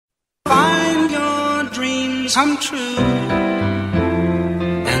dreams come true.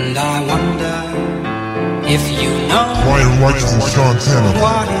 And I wonder if you know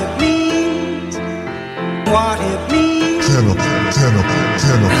what it means, what it means.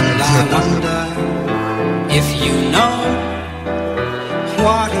 And I wonder if you know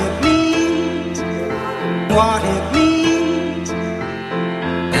what it means, what it means.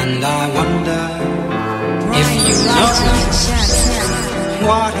 And I wonder if you know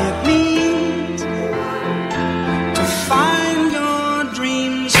what it means to find your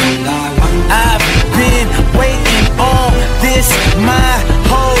dreams. And I wonder, I've been waiting on this my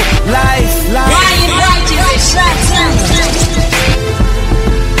whole life.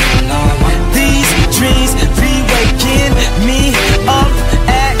 These dreams be waking me up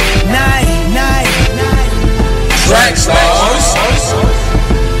at night. Track Starz.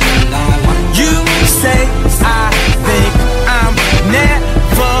 You say I think I'm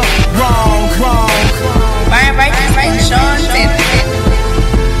never wrong.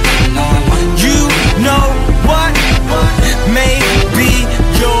 You know what? Maybe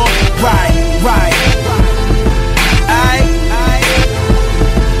you're right.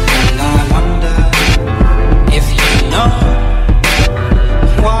 and I wonder if you know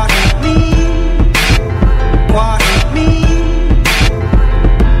what it means, what it means.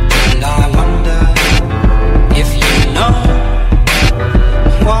 And I wonder if you know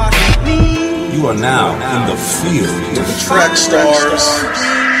what it means. You are now in the field with the Track Starz.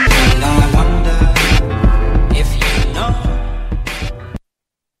 And I wonder if you know.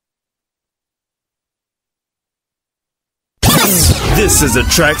 This is a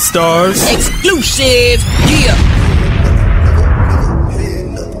Track Starz Exclusive, yeah.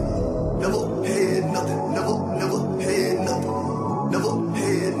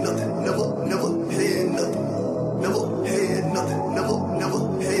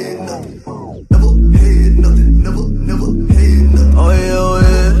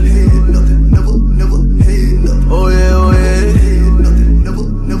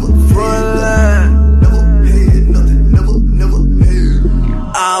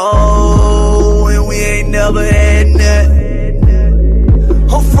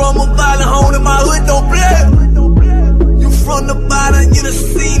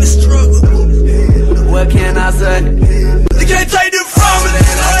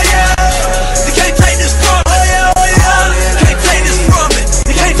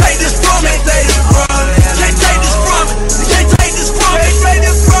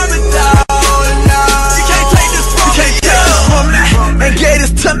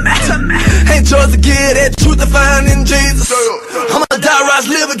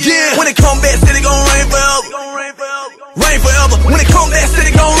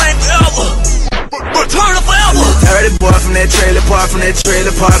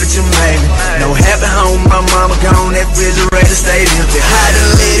 Trailer park that you made me. No happy home, my mama gone, that refrigerator stayed empty. Hiding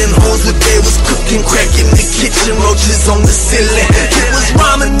late in homes, but they was cooking crack in the kitchen, roaches on the ceiling. It was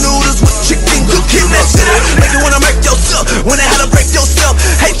ramen noodles with chicken, cooking that shit out. Make you wanna make yourself, when they had to break yourself,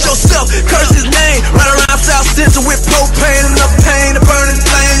 hate yourself, curse his name. Run around South Central with propane and the pain, the burning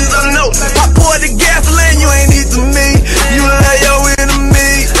flames. I know, I poured the gasoline, you ain't need to me. You love your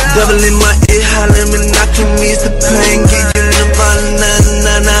enemy. Devil in my ear, hollering me, knocking me, the pain, get you the violence.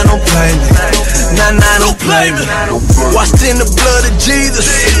 Nah, don't play me. Nah, don't play me. Washed in the blood of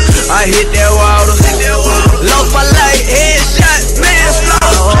Jesus. I hit that water. Lost my life, headshot,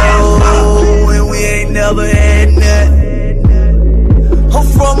 manslaughter. Oh, and we ain't never had nothing. I'm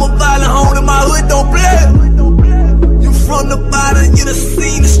from a violent home and my hood don't play. You from the bottom, you done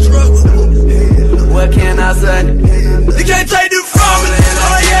seen the struggle. What can I say? You can't take this from me.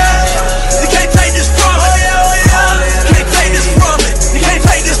 Oh yeah. You can't take this from me. You can't take this from me. You can't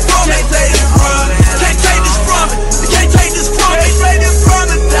take this from me. Can't take this from me. You can't take this from me. Can't take this from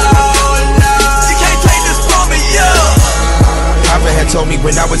me, dawg. You can't take this from me, yeah. Papa had told me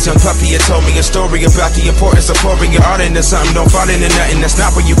when I was young puppy, it told me a story about the importance of pouring your heart into something. Don't fall into nothing, that's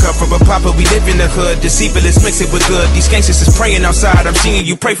not where you come from. But Papa, we live in the hood, deceitfulness mix it with good. These gangsters is praying outside, I'm seeing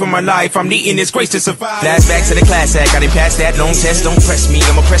you pray for my life. I'm needing this grace to survive. Flashback to the class act, I didn't pass that long test, don't press me.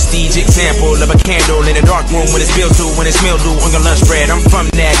 I'm a prestige example of a candle in a dark room when it's built to, when it's mildew on your lunch bread. I'm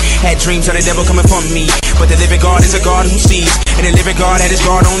from that, had dreams of the devil coming from me. But the living God is a God who sees, and the living God had his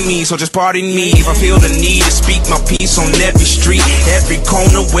guard on me. So just pardon me if I feel the need to speak my peace on every street, every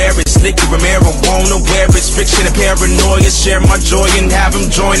corner where it's liquor and marijuana, where it's fiction and paranoia. Share my joy and have them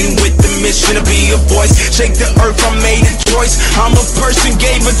joining with the mission to be a voice. Shake the earth, I made a choice. I'm a person,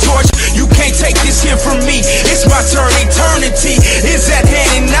 gave a torch. You can't take this here from me. It's my turn, eternity is at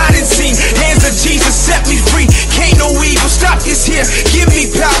hand and I didn't see. Hands of Jesus set me free. Can't no evil stop this here. Give me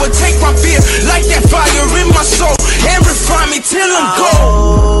power, take my fear. fear, like that fire in my soul, and refine me till I'm gold.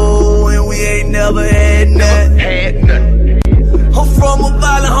 Oh, and we ain't never had nothing. I'm from a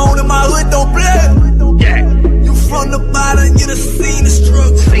violent home and my hood don't play. Yeah. You from the bottom, you done seen the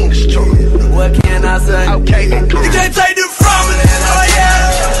struggle. What can I say? Okay, then. You can't take this from me. Oh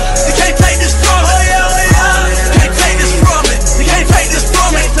yeah. You can't take this from me. Oh yeah, oh yeah. You can't take this from me. You can't take this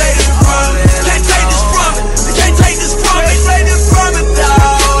from me. You can't take this from me. You can't take this from me. You can't take this from me,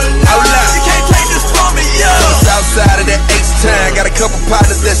 dawg. You can't take this from me, yo. Outside of that H-time, got a couple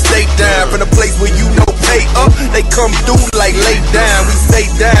partners that stay down. From the place where you know pay up, they come through like lay down. We stay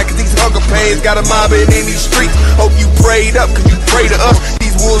down, cause these hunger pains got a mobbing in these streets. Hope you prayed up, cause you pray to us.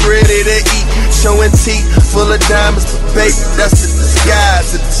 These wolves ready to eat, showing teeth full of diamonds. Baby, that's the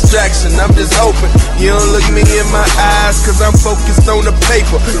disguise, a distraction. I'm just hoping you don't look me in my eyes, cause I'm focused on the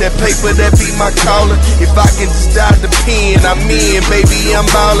paper. That paper that be my calling. If I can just dodge the pen, I'm in, baby, I'm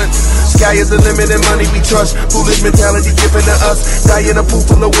ballin'. Sky is the limit and money we trust. Foolish mentality given to us. Die in a pool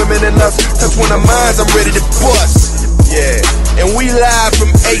full of women and lust. Touch one of mine, I'm ready to bust. Yeah, and we live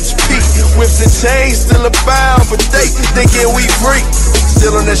from HP. Whips and chains still abound, but they thinking we free.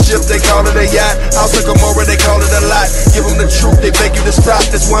 Still on that ship, they call it a yacht. House of Gomorrah, they call it a lot. Give them the truth, they beg you to stop.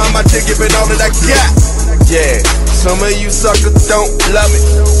 That's why I'm out here giving all that I got. Yeah, some of you suckers don't love it,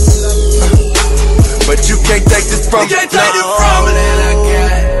 but you can't take this from me. You can't take this from me.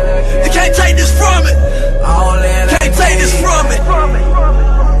 You can't take this from me. Can't take this from me.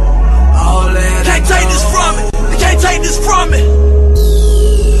 Can't take this from me. You can't take this from me.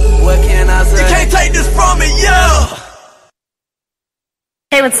 What can I say? You can't take this from me, yo.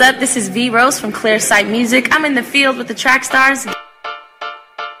 Hey, what's up? This is V Rose from Clear Sight Music. I'm in the field with the track stars.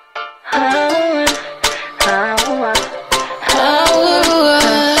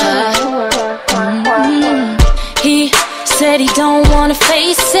 He said he don't wanna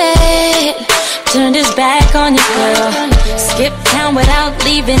face it. Turned his back on you, girl. Skipped town without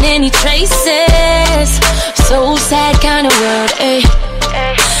leaving any traces. So sad kind of world, ayy.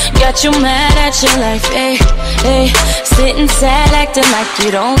 Got you mad at your life, ayy, ayy. Sitting sad, acting like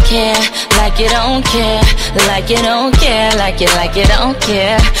you don't care. Like you don't care. Like you don't care. Like you don't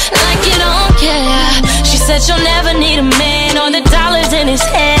care. Like you don't care. She said she'll never need a man or the dollars in his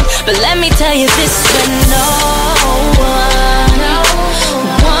hand. But let me tell you this, when no one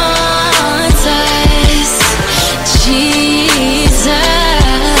wants us, Jesus,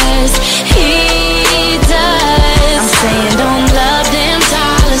 He does. I'm saying don't love them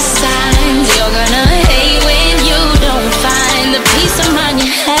dollar signs. You're gonna hate when you don't find the peace of mind you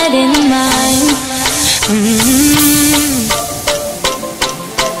had in mind.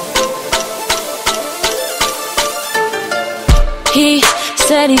 He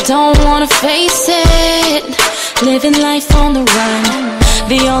said he don't wanna face it. Living life on the run.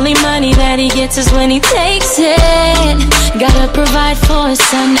 The only money that he gets is when he takes it. Gotta provide for his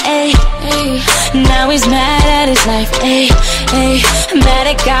son, ayy, ayy. Now he's mad at his life, ayy, ayy. Mad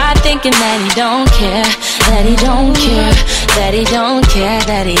at God, thinking that he don't care. That he don't care. That he don't care.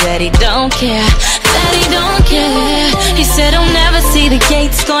 That he don't care. That he don't care. He said he'll never see the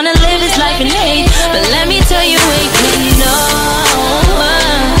gates. Gonna live his life in hate. But let me tell you, wait, when no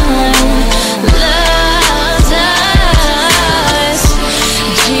one loves us,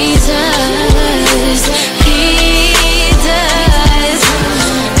 Jesus, He does.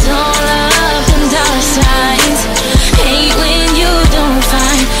 Don't love them dollar signs. Hate when you don't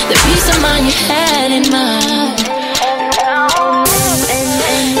find the peace of mind you had in mind.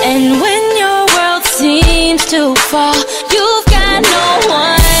 And when your world seems to fall, you've got no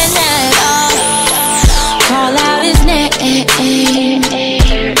one at all. Call out His name.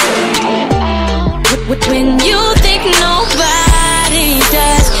 When you think nobody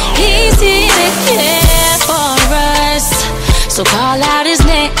does, He's here to care for us. So call out His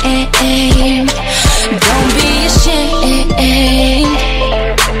name. Don't be ashamed.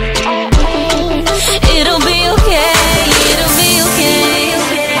 It'll be okay. It'll be okay.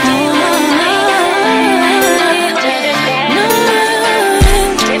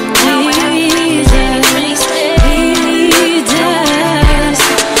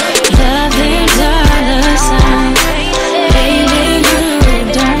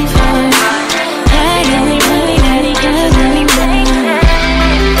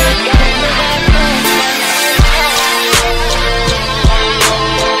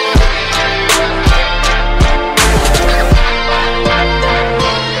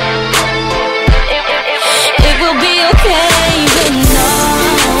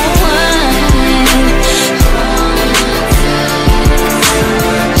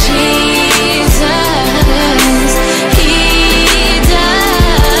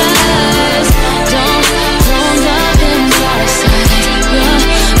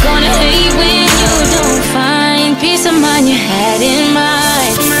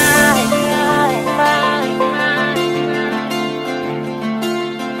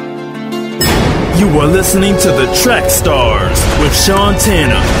 You are listening to the Track Stars with Sean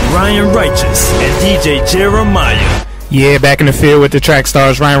Tanner, Ryan Righteous, and DJ Jeremiah. Yeah, back in the field with the Track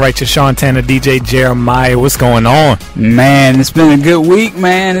Stars, Ryan Righteous, Sean Tanner, DJ Jeremiah. What's going on? Man, it's been a good week,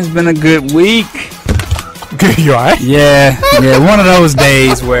 man. It's been a good week. Good, you alright? Yeah, one of those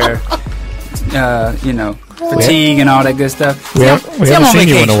days where, fatigue and all that good stuff. We haven't seen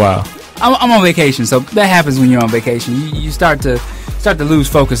you in a while. I'm on vacation, so that happens when you're on vacation. You start to lose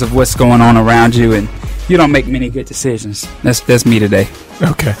focus of what's going on around you, and you don't make many good decisions. That's me today.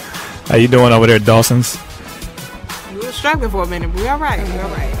 Okay. How you doing over there at Dawson's? We were struggling for a minute, but we're all right.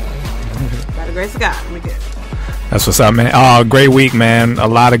 By the grace of God, we're good. That's what's up, man. Great week, man. A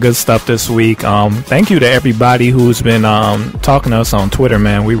lot of good stuff this week. Thank you to everybody who's been talking to us on Twitter,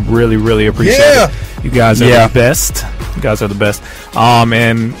 man. We really, really appreciate it. You guys are the best. You guys are the best.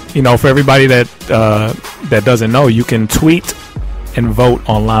 And for everybody that doesn't know, you can tweet and vote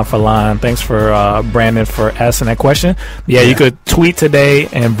on Line for Line. Thanks for Brandon for asking that question. Yeah, you could tweet today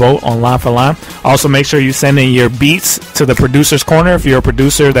and vote on Line for Line. Also, make sure you send in your beats to the producer's corner. If you're a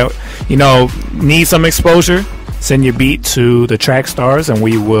producer that needs some exposure, send your beat to the Track Stars and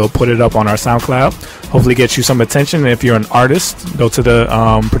we will put it up on our SoundCloud. Hopefully get you some attention. And if you're an artist, go to the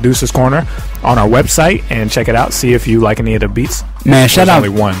producer's corner on our website and check it out. See if you like any of the beats. Man, shout out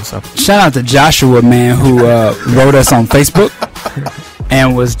to Joshua, man, who wrote us on Facebook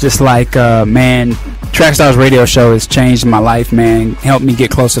and was just like, man, Track Stars radio show has changed my life, man. Helped me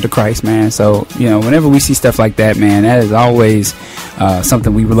get closer to Christ, man. So, whenever we see stuff like that, man, that is always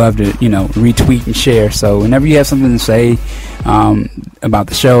something we would love to, retweet and share. So whenever you have something to say about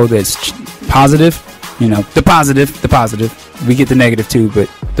the show that's positive, the positive, we get the negative too, but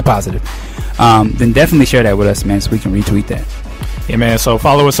the positive, then definitely share that with us, man, so we can retweet that. Yeah, man. So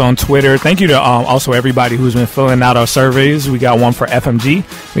follow us on Twitter. Thank you to also everybody who's been filling out our surveys. We got one for FMG.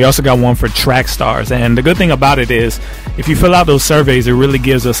 We also got one for Track Stars. And the good thing about it is, if you fill out those surveys, it really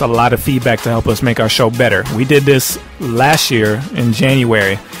gives us a lot of feedback to help us make our show better. We did this last year in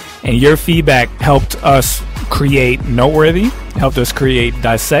January, and your feedback helped us create Noteworthy, helped us create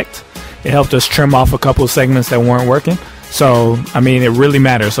Dissect. It helped us trim off a couple of segments that weren't working. So, it really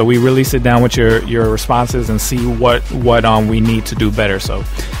matters. So we really sit down with your responses and see what we need to do better. So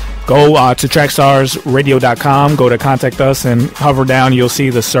go to trackstarsradio.com, go to contact us and hover down. You'll see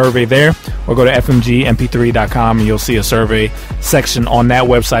the survey there. Or go to fmgmp3.com and you'll see a survey section on that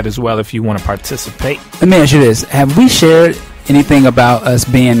website as well if you want to participate. Let me ask you this. Have we shared anything about us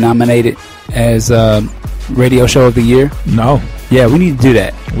being nominated as Radio Show of the Year? No. Yeah, we need to do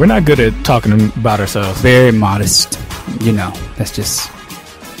that. We're not good at talking about ourselves. Very modest. That's just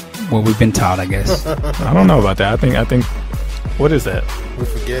what we've been taught, I guess. I don't know about that. I think what is that? We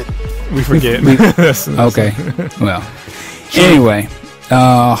forget. Okay. Well, anyway,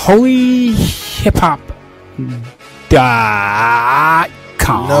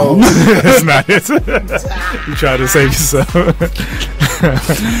 holyhiphop.com. No, that's not it. You try to save yourself.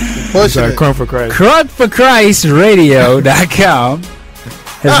 Crunk for Christ. Crunkforchrist.radio.com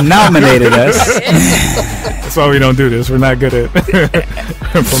has nominated us. That's why we don't do this. We're not good at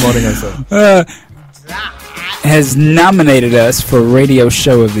promoting ourselves. Has nominated us for Radio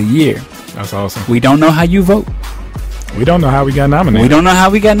Show of the Year. That's awesome. We don't know how you vote. We don't know how we got nominated.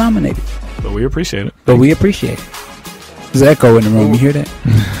 But we appreciate it. There's echo in the room. You hear that?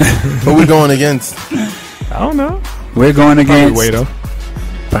 Who we going against? I don't know. We're going against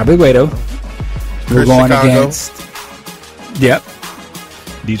Probably Wado. We're going against. Yep.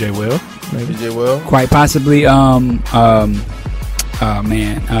 DJ Will. Maybe. DJ Will. Quite possibly. Yada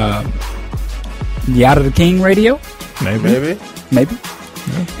the King Radio. Maybe.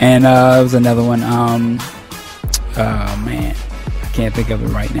 Yeah. And there was another one. I can't think of it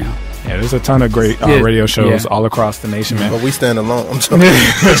right now. Yeah, there's a ton of great radio shows all across the nation, man. But we stand alone.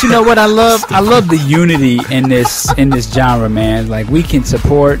 But you know what I love? I love the unity in this genre, man. Like we can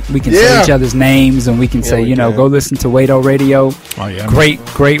support, we can say each other's names, and we can say, go listen to Wado Radio. Oh yeah,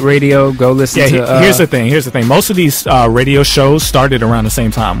 great radio. Go listen to. Here's the thing. Most of these radio shows started around the same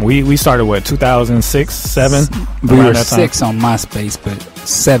time. We started 2006, 7. We were 6 on MySpace, but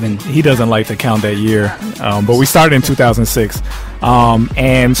 7. He doesn't like to count that year, but we started in 2006.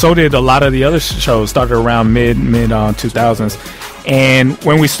 And so did a lot of the other shows. Started around mid 2000s, and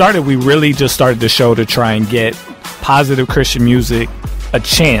when we started, we really just started the show to try and get positive Christian music a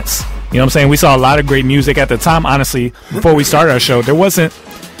chance. You know what I'm saying? We saw a lot of great music at the time. Honestly, before we started our show,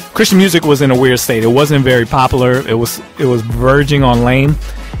 Christian music was in a weird state. It wasn't very popular. It was verging on lame.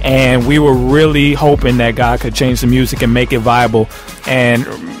 and we were really hoping that God could change the music and make it viable. And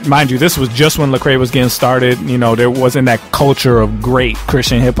mind you, this was just when Lecrae was getting started. You know, there wasn't that culture of great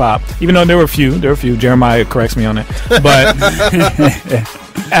Christian hip hop, even though there were a few. Jeremiah corrects me on it, but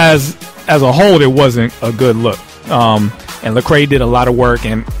as a whole, it wasn't a good look. And Lecrae did a lot of work,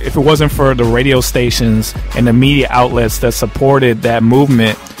 and if it wasn't for the radio stations and the media outlets that supported that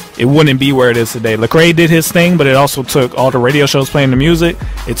movement, it wouldn't be where it is today. Lecrae did his thing, but it also took all the radio shows playing the music.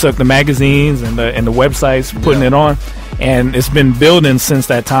 It took the magazines and the websites putting it on, and it's been building since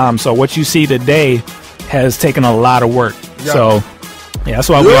that time. So what you see today has taken a lot of work. Yeah. So yeah, that's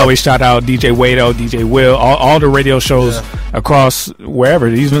why we always shout out DJ Wado, DJ Will, all the radio shows across wherever,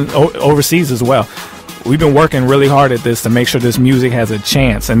 even overseas as well. We've been working really hard at this to make sure this music has a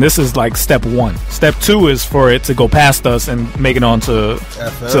chance, and this is like step one. Step two is for it to go past us and make it on to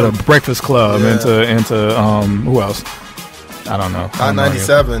the Breakfast Club and to who else? I don't know. Hot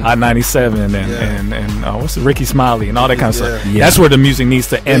 97. Hot 97 and what's it, Ricky Smiley and all that kind of stuff. Yeah. That's where the music needs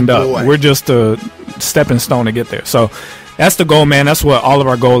to end up. We're just a stepping stone to get there. So that's the goal, man. That's what all of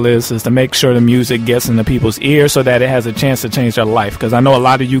our goal is to make sure the music gets into people's ears so that it has a chance to change their life. Because I know a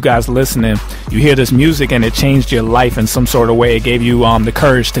lot of you guys listening, you hear this music and it changed your life in some sort of way. It gave you the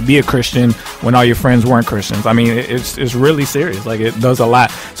courage to be a Christian when all your friends weren't Christians. I mean, it's really serious. Like, it does a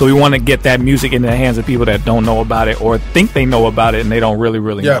lot. So we want to get that music into the hands of people that don't know about it or think they know about it and they don't really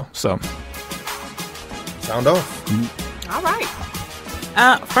know. So, sound off. All right.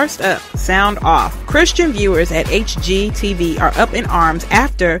 First up, sound off. Christian viewers at HGTV are up in arms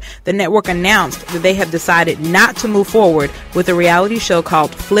after the network announced that they have decided not to move forward with a reality show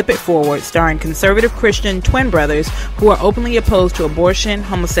called Flip It Forward, starring conservative Christian twin brothers who are openly opposed to abortion,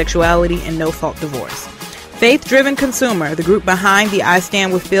 homosexuality, and no-fault divorce. Faith-driven Consumer, the group behind the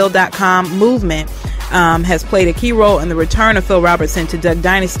IStandWithPhil.com movement, has played a key role in the return of Phil Robertson to Duck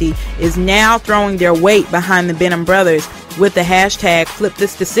Dynasty, is now throwing their weight behind the Benham brothers with the hashtag Flip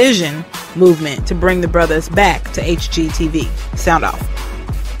This Decision movement to bring the brothers back to HGTV. Sound off.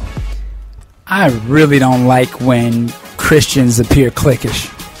 I really don't like when Christians appear cliquish.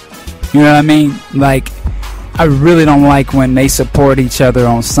 You know what I mean? Like, I really don't like when they support each other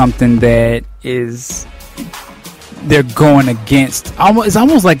on something that is they're going against. It's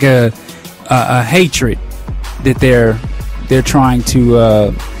almost like a hatred that they're trying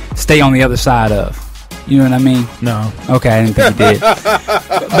to stay on the other side of. You know what I mean? No. Okay, I didn't think you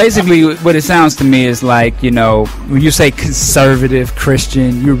did. Basically, what it sounds to me is like, you know, when you say conservative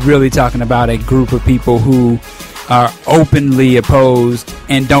Christian, you're really talking about a group of people who are openly opposed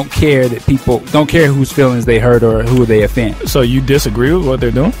and don't care whose feelings they hurt or who they offend. So you disagree with what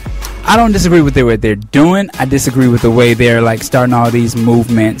they're doing? I don't disagree with what they're doing. I disagree with the way they're like starting all these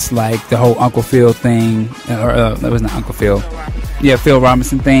movements, like the whole Uncle Phil thing, or that was not Uncle Phil. Yeah, Phil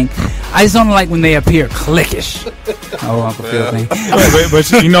Robinson thing. I just don't like when they appear cliquish. Oh, Uncle Phil thing.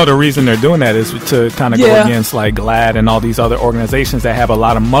 But you know the reason they're doing that is to kind of go against like GLAAD and all these other organizations that have a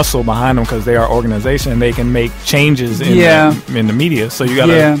lot of muscle behind them because they are organizations and they can make changes in the media. So you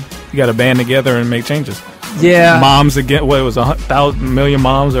gotta band together and make changes. Yeah. Moms again. What, it was 1,000 million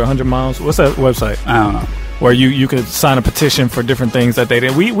moms or 100 moms? What's that website? I don't know. Where you could sign a petition for different things that they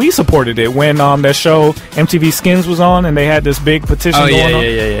did. We supported it when that show MTV Skins was on and they had this big petition going on.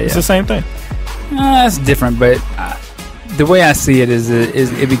 It's the same thing. It's different, but the way I see it is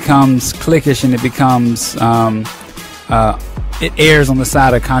it becomes cliquish and it becomes it errs on the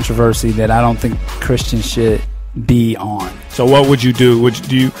side of controversy that I don't think Christians should be on. So what would you do?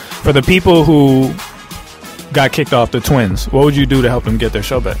 Would you, for the people who got kicked off, the twins, what would you do to help them get their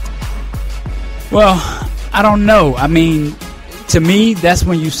show back? Well, I don't know. I mean, to me, that's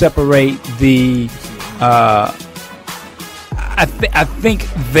when you separate the. I think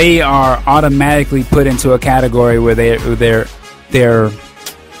they are automatically put into a category where the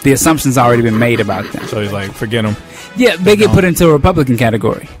assumption's already been made about them. So he's like, forget them. Yeah, they get put into a Republican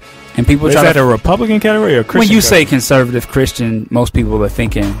category, and people is try that a Republican category or a Christian? When you category? say conservative Christian, most people are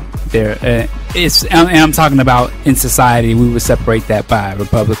thinking they're. And I'm talking about in society, we would separate that by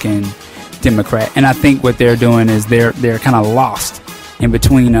Republican, Democrat, and I think what they're doing is they're kind of lost in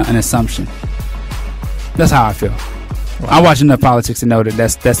between an assumption. That's how I feel. Wow. I watch enough politics to know that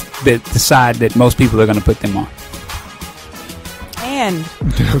that's the side that most people are going to put them on. And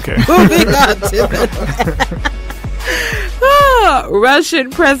okay, moving on to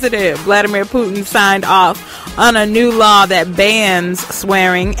Russian President Vladimir Putin signed off on a new law that bans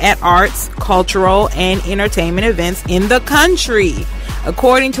swearing at arts, cultural, and entertainment events in the country.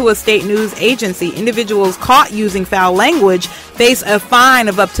 According to a state news agency, individuals caught using foul language face a fine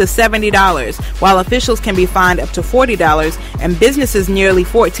of up to $70, while officials can be fined up to $40 and businesses nearly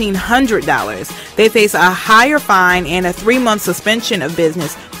 $1,400. They face a higher fine and a 3-month suspension of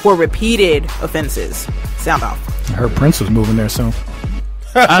business for repeated offenses. Sound off. I heard Prince was moving there soon.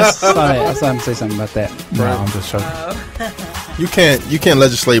 I saw him say something about that. No, I'm just joking. You can't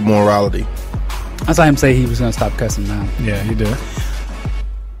legislate morality. I saw him say he was going to stop cussing now. Yeah, he did.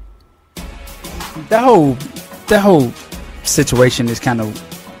 That whole situation is kind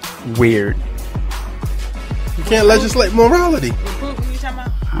of weird. You can't legislate morality.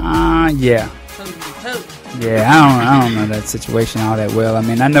 Yeah. Yeah, I don't know that situation all that well. I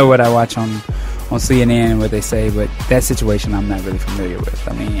mean, I know what I watch on CNN and what they say, but that situation I'm not really familiar with.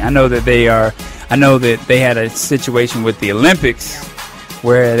 I mean, I know that they had a situation with the Olympics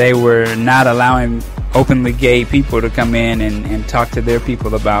where they were not allowing openly gay people to come in and talk to their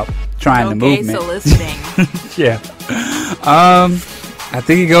people about trying the movement. Soliciting. Yeah. I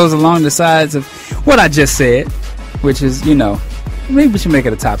think it goes along the sides of what I just said, which is, maybe we should make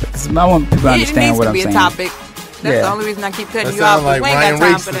it a topic, because I want people to understand what I'm saying. It needs to be a topic. That's the only reason I keep cutting you off. Like we ain't got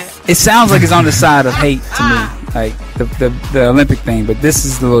time for that. It sounds like it's on the side of hate to me, like the Olympic thing, but this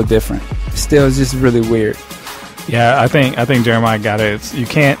is a little different. Still, it's just really weird. Yeah, I think Jeremiah got it. You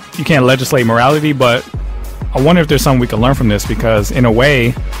can't legislate morality, but I wonder if there's something we can learn from this, because in a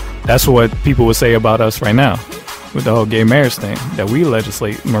way, that's what people would say about us right now with the whole gay marriage thing, that we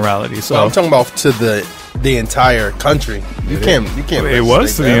legislate morality. So I'm talking about to the entire country. You can't. It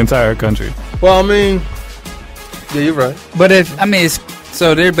was to the entire country. Well, I mean, yeah, you're right. But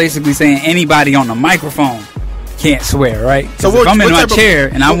so they're basically saying anybody on the microphone can't swear, right? So if I'm in my chair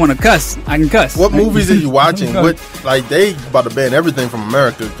and I want to cuss, I can cuss. What movies are you watching? They about to ban everything from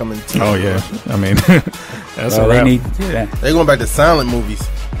America coming to. Oh yeah, I mean, that's what they need to do that. They're going back to silent movies.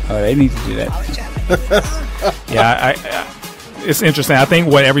 Oh, they need to do that. Yeah, it's interesting. I think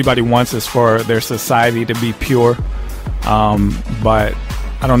what everybody wants is for their society to be pure, but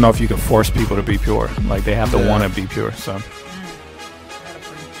I don't know if you can force people to be pure. Like, they have to want to be pure. So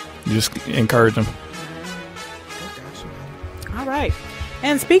you just encourage them. All right.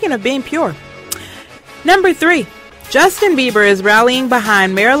 And speaking of being pure, number 3, Justin Bieber is rallying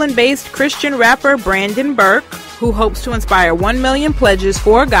behind Maryland-based Christian rapper Brandon Burke, who hopes to inspire 1 million pledges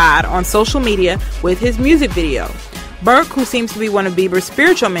for God on social media with his music video. Burke, who seems to be one of Bieber's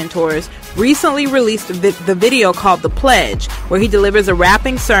spiritual mentors, recently released the video called The Pledge, where he delivers a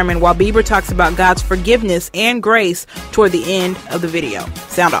rapping sermon while Bieber talks about God's forgiveness and grace toward the end of the video.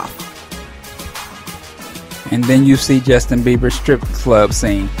 Sound off. And then you see Justin Bieber's strip club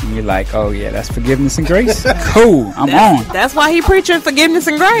scene, and you're like, "Oh yeah, that's forgiveness and grace. Cool, I'm on." That's why he preaching forgiveness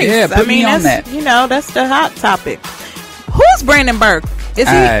and grace. Yeah, put me on that's, that. That's the hot topic. Who's Brandon Burke? I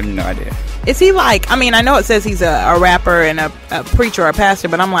have no idea. Is he like? I mean, I know it says he's a rapper and a preacher or a pastor,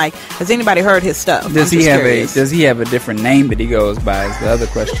 but I'm like, has anybody heard his stuff? Does he have a different name that he goes by? Is the other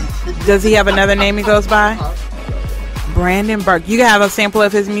question. Does he have another name he goes by? Brandon Burke. You have a sample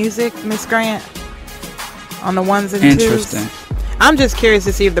of his music, Miss Grant? On the ones and twos. Interesting. I'm just curious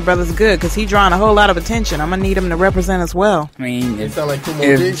to see if the brother's good, because he's drawing a whole lot of attention. I'm gonna need him to represent as well. I mean, if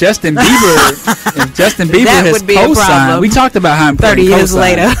Justin Bieber that has would be a co-signed, problem. we talked about how important 30 years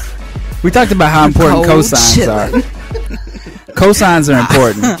later. We talked about how important cosigns are. Cosigns are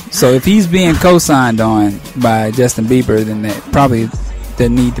important. So if he's being co-signed on by Justin Bieber, then that probably they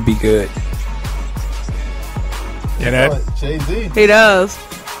need to be good. Yeah, that Jay-Z. He does.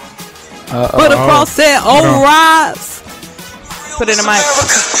 Put across that old rise. Put it in the mic.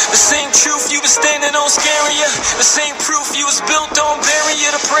 The same truth you was standing on scaring you. The same proof you was built on burying you.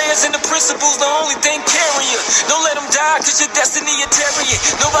 The prayers and the principles, the only thing carrying you. Don't let them die, cause your destiny is tearing you.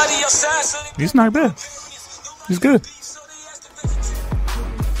 Nobody outside. He's not bad. He's good.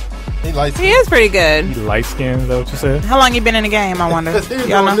 He is pretty good. He light skinned, is that what you said? How long you been in the game, I wonder?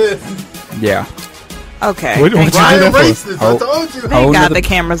 Y'all know? Yeah. Okay. What you do that for? I told you. Thank God the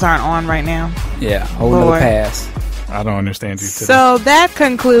cameras aren't on right now. Yeah, hold another pass. I don't understand you today. So that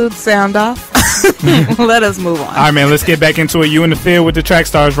concludes Sound Off. Let us move on. All right, man, let's get back into it. You in the field with the track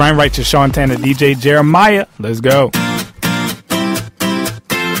stars, Ryan Righteous, Sean Tanner, DJ Jeremiah. Let's go.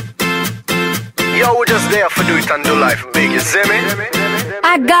 Yo, we're just there for do it and do life big, you see me?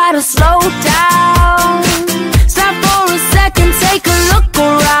 I gotta slow down, stop for a second, take a look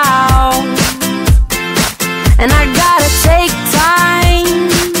around. And I gotta take time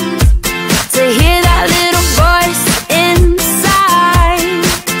to hear that little voice inside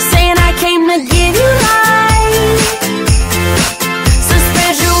saying I came to give you life. So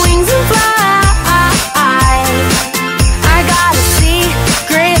spread your wings and fly. I gotta see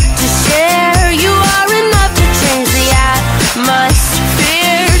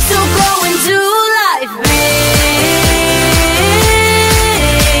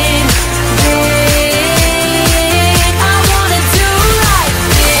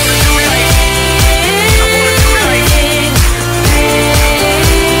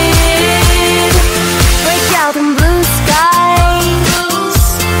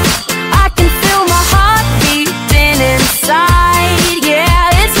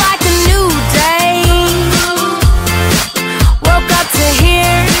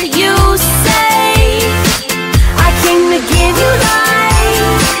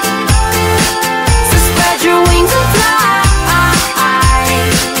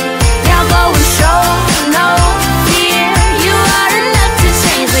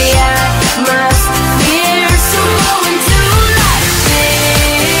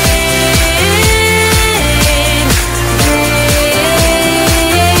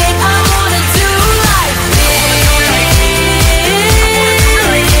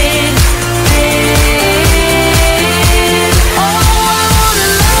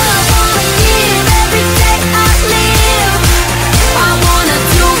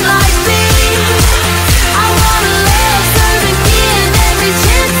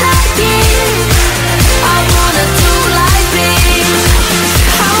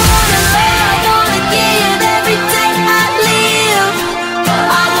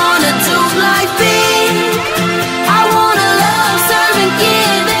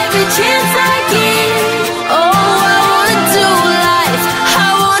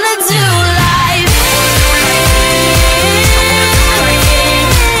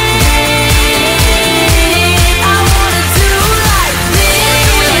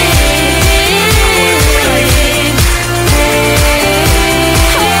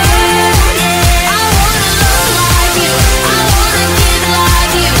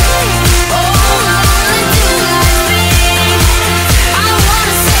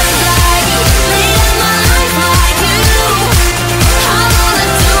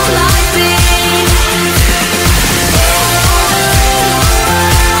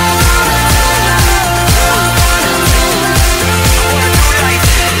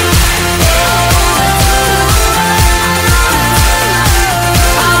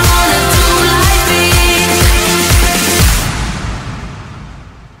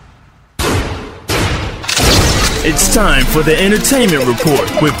It's time for the Entertainment Report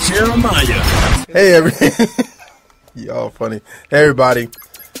with Jeremiah. Hey, y'all funny. Hey, everybody.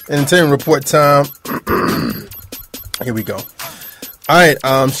 Entertainment Report time. Here we go. All right.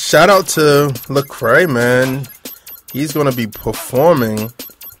 Shout out to Lecrae, man. He's going to be performing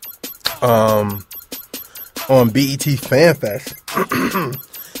on BET Fan Fest.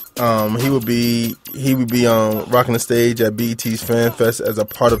 He would be rocking the stage at BET's Fan Fest as a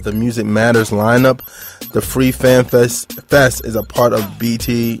part of the Music Matters lineup. The free Fan Fest is a part of BET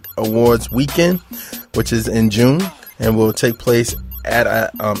Awards weekend, which is in June and will take place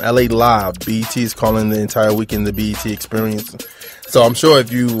at LA Live. BET is calling the entire weekend the BET Experience. So I'm sure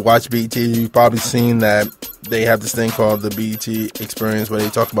if you watch BET, you've probably seen that they have this thing called the BET Experience where they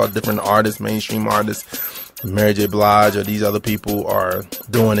talk about different artists, mainstream artists. Mary J. Blige or these other people are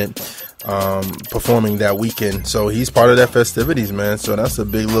doing it, performing that weekend. So he's part of that festivities, man. So that's a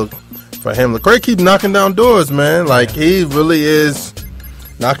big look for him. Lecrae keeps knocking down doors, man. Like he really is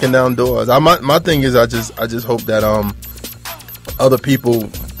knocking down doors. My thing is, I just hope that other people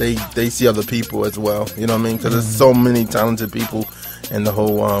they see other people as well. You know what I mean? Because there's so many talented people in the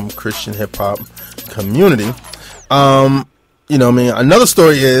whole Christian hip hop community. You know what I mean? Another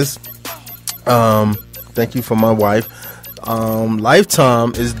story is. Thank you for my wife.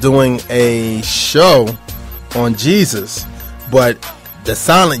 Lifetime is doing a show on Jesus, but the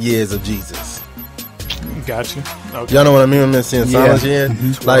silent years of Jesus. Gotcha. Okay. Y'all know what I mean? I'm saying silent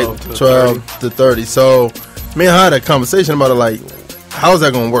years, like 12 to 30. So me and her had a conversation about it. Like, how is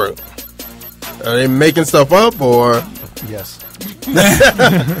that going to work? Are they making stuff up or? Yes.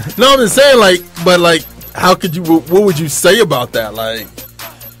 No, I'm just saying but how could you? What would you say about that? Like,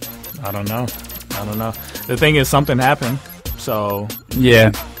 I don't know. The thing is, something happened. So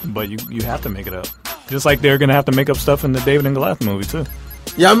yeah, but you have to make it up. Just like they're gonna have to make up stuff in the David and Goliath movie too.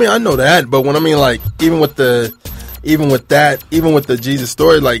 Yeah, I mean I know that, but when I mean like even with the Jesus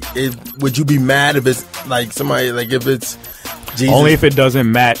story, like would you be mad if it's like somebody like if it's Jesus? Only if it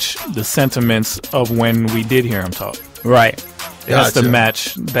doesn't match the sentiments of when we did hear him talk. Right. It has to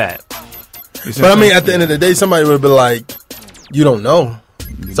match that. But I mean, at the end of the day, somebody would be like, "You don't know."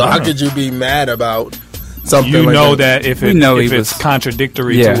 So how could you be mad about something? You like know that if it's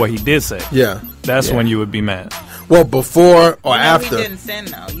contradictory to what he did say, that's when you would be mad. Well, before or after? He didn't sin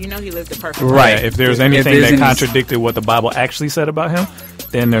though. You know he lived a perfect life. Right. Yeah, if there's anything that contradicted what the Bible actually said about him,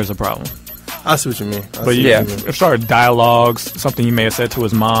 then there's a problem. I see what you mean. But if start dialogues, something he may have said to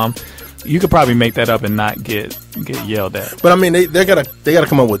his mom, you could probably make that up and not get yelled at. But I mean, they gotta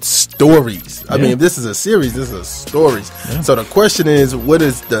come up with stories. I mean, if this is a series, this is stories. Yeah. So the question is, what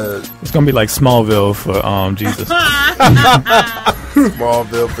is the? It's gonna be like Smallville for Jesus.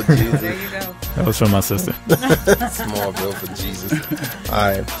 Smallville for Jesus. There you go. That was from my sister. Smallville for Jesus.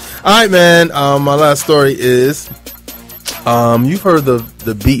 All right, man. My last story is, you've heard of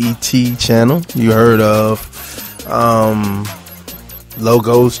the BET channel. You heard of,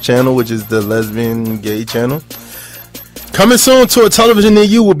 Logos channel, which is the lesbian gay channel. Coming soon to a television near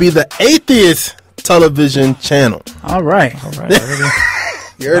you will be the Atheist television channel. All right.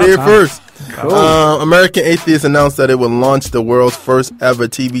 You heard it here first. Cool. American Atheists announced that it will launch the world's first ever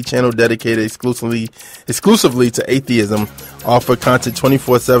TV channel dedicated exclusively to atheism. Offer content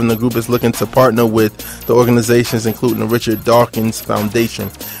 24/7. The group is looking to partner with the organizations, including the Richard Dawkins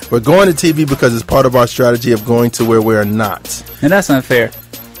Foundation. We're going to TV because it's part of our strategy of going to where we're not. And that's unfair.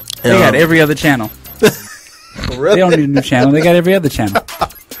 They got every other channel. Really? They don't need a new channel. They got every other channel,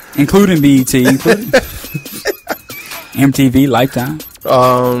 including BET, including MTV, Lifetime.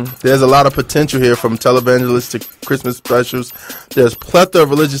 There's a lot of potential here, from televangelists to Christmas specials. There's plethora of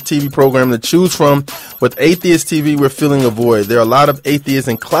religious TV programming to choose from. With Atheist TV, we're filling a void. There are a lot of atheists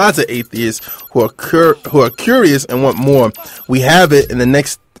and closet atheists who are curious and want more. We have it, and the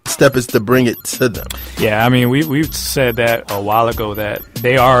next step is to bring it to them. Yeah, I mean, we've said that a while ago that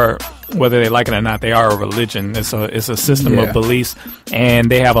they are, whether they like it or not, they are a religion. It's a system of beliefs, and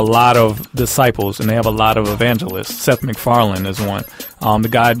they have a lot of disciples, and they have a lot of evangelists. Seth MacFarlane is one. The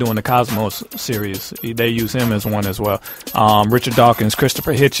guy doing the Cosmos series, they use him as one as well. Richard Dawkins,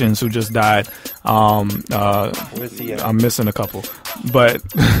 Christopher Hitchens, who just died. I'm missing a couple, but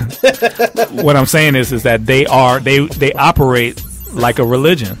what I'm saying is that they operate like a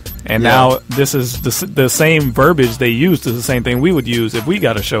religion. And now this is the same verbiage they use is the same thing we would use if we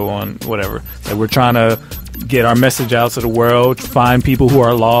got a show on whatever. That we're trying to get our message out to the world, find people who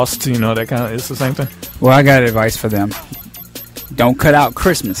are lost, that kind of, it's the same thing. Well, I got advice for them. Don't cut out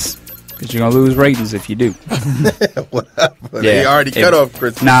Christmas, because you're going to lose ratings if you do. They already cut off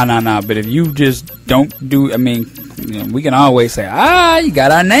Christmas. Nah. But if you just don't do, we can always say, you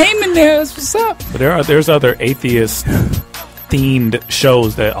got our name in in there. That's what's up. But there's other atheist themed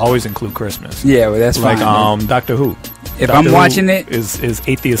shows that always include Christmas. Yeah, well, that's like fine, Doctor Who. If Doctor I'm Who watching it, is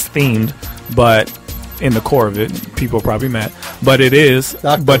atheist themed, but in the core of it, people are probably mad. But it is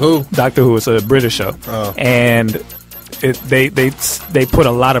Doctor Who. Doctor Who is a British show, and they put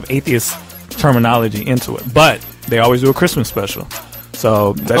a lot of atheist terminology into it. But they always do a Christmas special.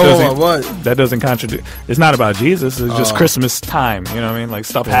 So that doesn't contradict. It's not about Jesus. It's just Christmas time. You know what I mean? Like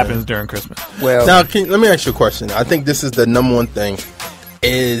stuff happens during Christmas. Well, now let me ask you a question. I think this is the number one thing.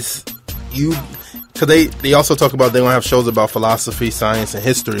 Is you because they also talk about they're gonna have shows about philosophy, science, and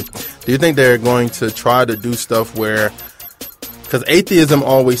history. Do you think they're going to try to do stuff where? Because atheism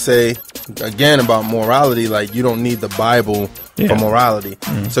always say again about morality, like you don't need the Bible for morality.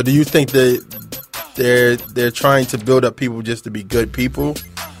 Mm-hmm. So do you think that they're trying to build up people just to be good people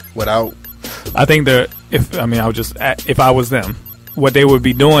without? I think if I was them, what they would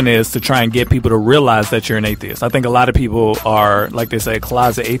be doing is to try and get people to realize that you're an atheist. I think a lot of people are, like they say,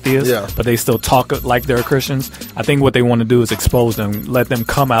 closet atheists, but they still talk like they're Christians. I think what they want to do is expose them, let them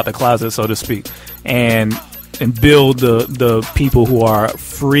come out the closet, so to speak, and build the people who are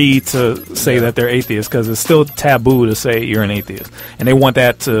free to say that they're atheists, because it's still taboo to say you're an atheist, and they want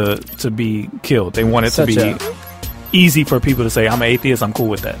that to be killed. They want it to be easy for people to say, I'm an atheist, I'm cool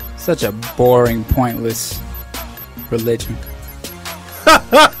with that. Such a boring, pointless religion.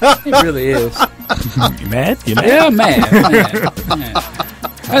 It really is. You mad? You mad? Yeah, I'm mad.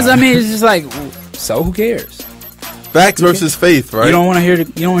 I mean, it's just like, so who cares? Facts versus faith, right? You don't want to hear God.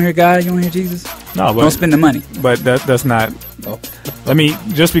 You don't want to hear Jesus. No, but don't spend the money. But that's not. I mean,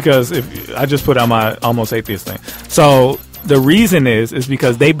 just because I just put out my almost atheist thing. So the reason is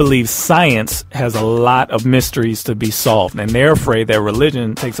because they believe science has a lot of mysteries to be solved, and they're afraid that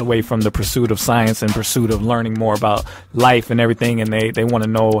religion takes away from the pursuit of science and pursuit of learning more about life and everything. And they want to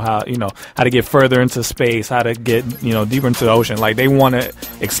know how to get further into space, how to get deeper into the ocean. Like they want to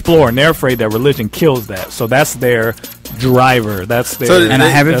explore, and they're afraid that religion kills that. So that's their driver. That's their and I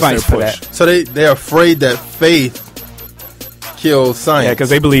have advice for that. So they're afraid that faith kills science. Yeah,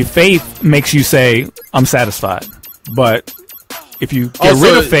 because they believe faith makes you say, "I'm satisfied." But if you get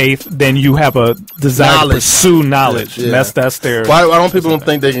rid of faith, then you have a desire to pursue knowledge. Yeah. And that's their. Why don't people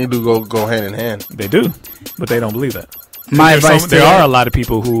think they can go hand in hand? They do, but they don't believe that. My advice there are a lot of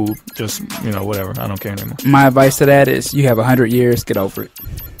people who just whatever. I don't care anymore. My advice to that is you have 100 years, get over it.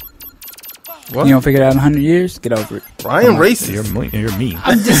 What? You don't figure it out in 100 years, get over it. Ryan racist. You're mean.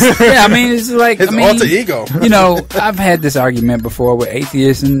 I'm just, yeah, I mean, it's like his alter ego. I've had this argument before with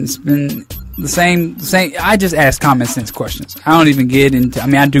atheists, and it's been the same. I just ask common sense questions. I don't even get into. I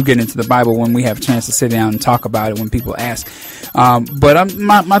mean, I do get into the Bible when we have a chance to sit down and talk about it when people ask. But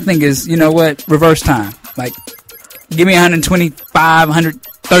my thing is, you know what? Reverse time. Like, give me 125,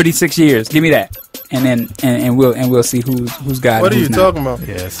 136 years. Give me that. And then and we'll see who's God. What are you talking about?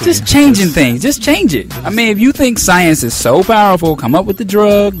 Yeah, just changing things. Just change it. I mean, if you think science is so powerful, come up with the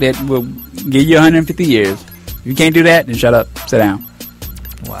drug that will give you 150 years. If you can't do that, then shut up. Sit down.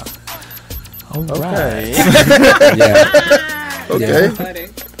 Wow. All right. Yeah. Okay. Yeah.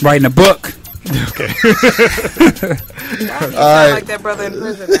 Writing a book. Okay. You sound like that brother in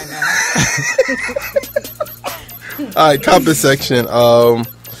prison right now. All right, comment section.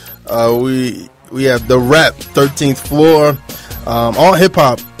 We have the Rep 13th Floor. All hip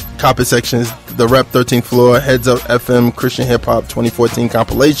hop comment sections. The Rep 13th Floor, Heads Up FM Christian Hip Hop 2014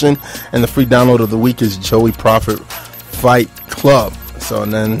 compilation, and the free download of the week is Joey Prophet Fight Club. So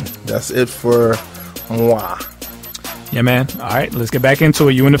and then that's it for moi. Yeah, man. All right, let's get back into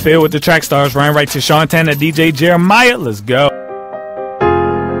it. You in the field with the track stars. Ryan Wright to Sean Tanner, DJ Jeremiah. Let's go.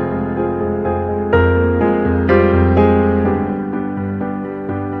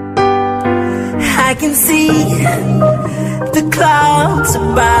 I can see the clouds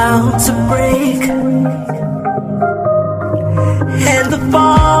about to break, and the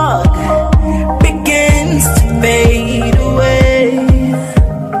fog begins to fade away,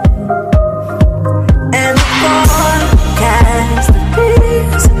 and the forecast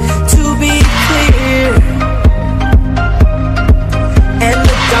appears to be clear, and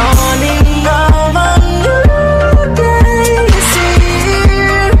the dawning of a new day is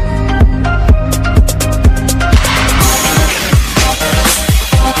here.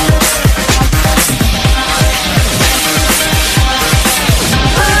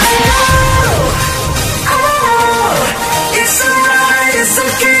 Oh,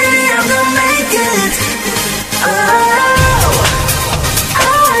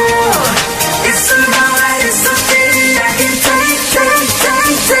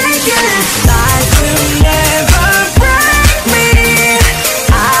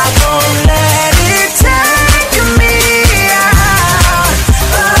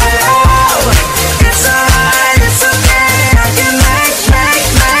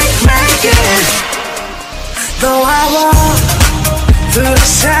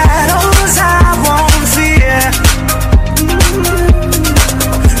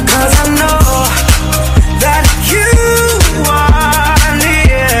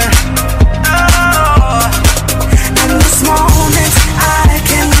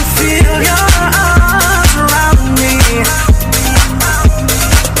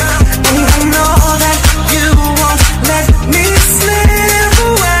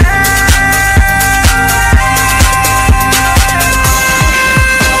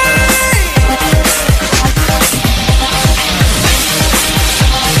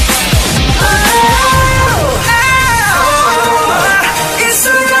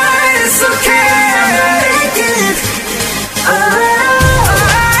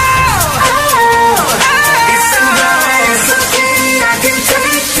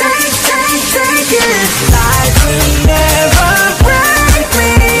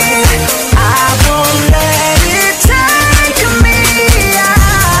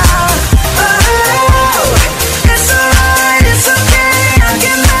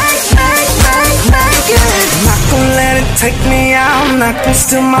 take me out, not gonna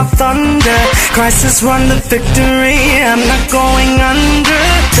steal my thunder. Crisis run to victory, I'm not going under.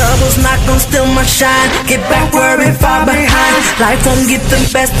 Trouble's not gonna steal my shine. Get back, worry, far behind. Life won't get the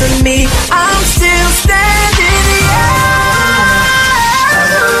best of me. I'm still standing, yeah.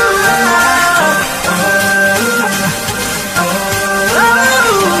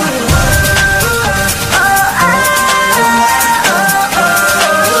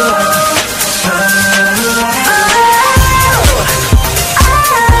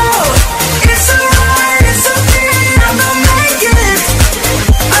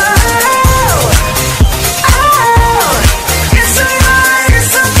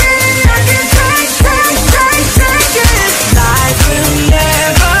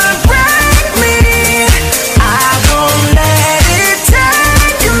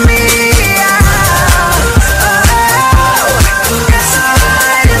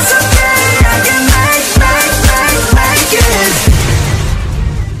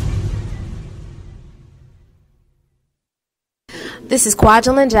 This is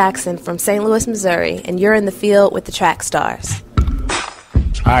Quadrilyn Jackson from St. Louis, Missouri, and you're in the field with the Track Stars.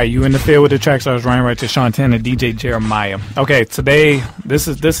 All right, you in the field with the Track Stars, Ryan Right to Sean 10 and DJ Jeremiah. Okay, today, this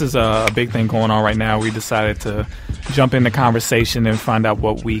is a big thing going on right now. We decided to jump in the conversation and find out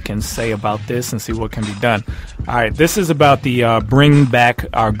what we can say about this and see what can be done. All right, this is about the Bring Back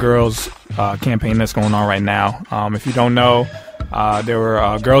Our Girls campaign that's going on right now. If you don't know, there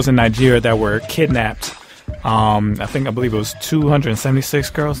were girls in Nigeria that were kidnapped. I believe it was 276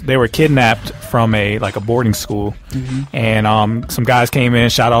 girls. They were kidnapped from a boarding school, and some guys came in,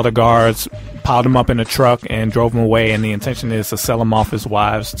 shot all the guards, piled them up in a truck, and drove them away. And the intention is to sell them off as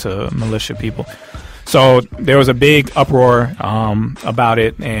wives to militia people. So there was a big uproar about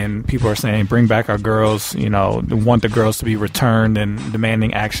it, and people are saying, "Bring back our girls." You know, they want the girls to be returned and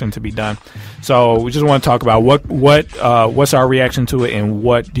demanding action to be done. So we just want to talk about what's our reaction to it, and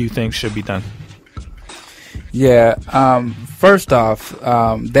what do you think should be done. Yeah, first off,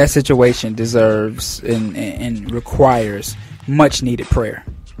 that situation deserves and requires much needed prayer.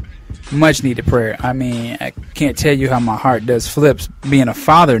 Much needed prayer. I mean, I can't tell you how my heart does flips being a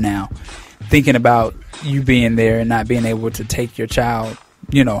father now, thinking about you being there and not being able to take your child,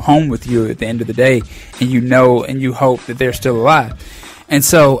 home with you at the end of the day, and you hope that they're still alive. And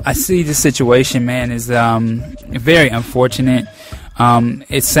so I see the situation, man, is very unfortunate.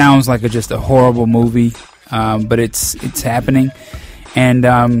 It sounds like just a horrible movie. But it's happening, and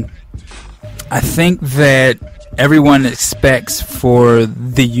I think that everyone expects for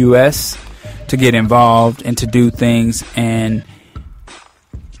the U.S. to get involved and to do things, and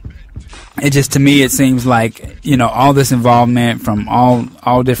to me it seems like all this involvement from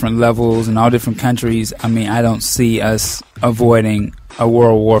all different levels and all different countries. I mean, I don't see us avoiding a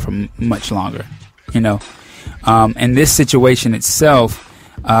world war for much longer, and this situation itself.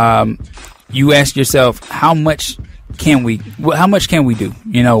 You ask yourself, how much can we do? What can we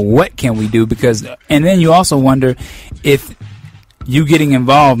do? And then you also wonder if you getting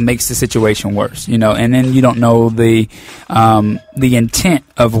involved makes the situation worse, and then you don't know the intent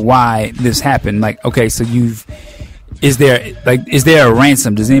of why this happened. Like, okay, so is there a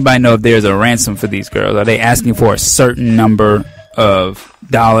ransom? Does anybody know if there's a ransom for these girls? Are they asking for a certain number of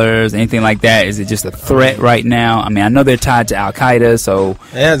dollars, anything like that? Is it just a threat right now? I mean, I know they're tied to Al Qaeda, so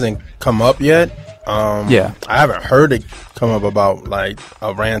it hasn't come up yet. I haven't heard it come up about like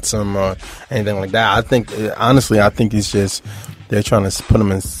a ransom or anything like that. I think it's just they're trying to put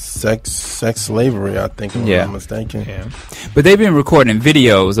them in sex slavery. I think, if I'm not mistaken. Yeah. But they've been recording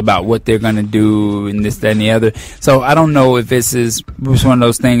videos about what they're going to do and this, that, and the other. So I don't know if this is one of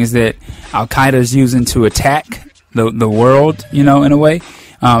those things that Al Qaeda is using to attack the world, in a way,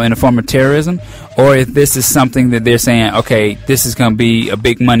 in a form of terrorism, or if this is something that they're saying, okay, this is going to be a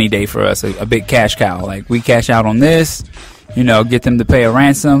big money day for us, a big cash cow. Like, we cash out on this, get them to pay a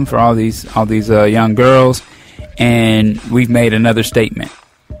ransom for all these young girls, and we've made another statement.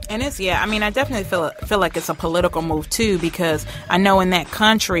 And I definitely feel like it's a political move too, because I know in that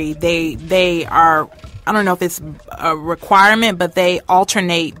country they are, I don't know if it's a requirement, but they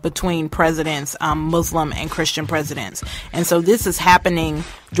alternate between presidents, Muslim and Christian presidents. And so this is happening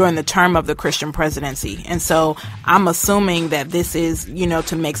during the term of the Christian presidency. And so I'm assuming that this is,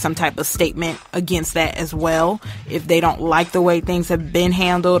 to make some type of statement against that as well, if they don't like the way things have been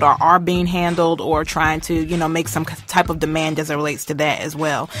handled or are being handled, or trying to, make some type of demand as it relates to that as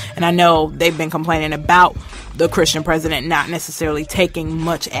well. And I know they've been complaining about the Christian president not necessarily taking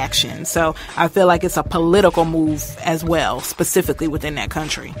much action. So I feel like it's a political move as well, specifically within that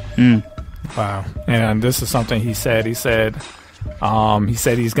country. Wow. And this is something he said. He said, He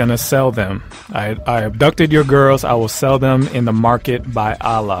said he's going to sell them. I abducted your girls. I will sell them in the market by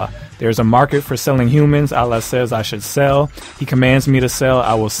Allah. There's a market for selling humans. Allah says I should sell. He commands me to sell.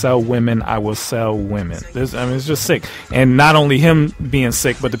 I will sell women. I will sell women. It's just sick. And not only him being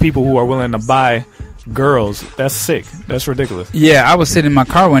sick, but the people who are willing to buy girls. That's sick. That's ridiculous. Yeah, I was sitting in my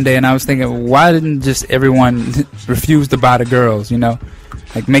car one day and I was thinking, why didn't just everyone refuse to buy the girls? You know,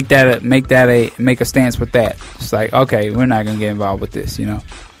 like make a stance with that. It's like, okay, we're not gonna get involved with this. You know,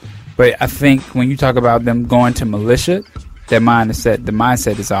 but I think when you talk about them going to militia, the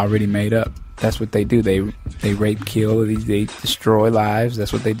mindset is already made up. That's what they do. They rape, kill, they destroy lives.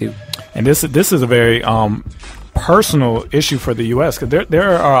 That's what they do. And this is a very personal issue for the U.S. because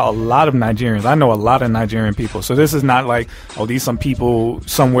there are a lot of Nigerians. I know a lot of Nigerian people. So this is not like, oh, these some people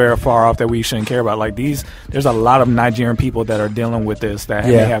somewhere far off that we shouldn't care about. Like there's a lot of Nigerian people that are dealing with this, that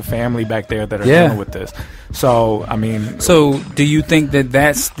they have family back there that are dealing with this. So, I mean... So, do you think that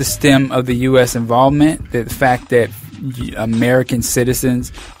that's the stem of the U.S. involvement? The fact that American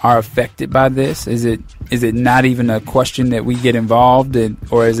citizens are affected by this? Is it not even a question that we get involved in,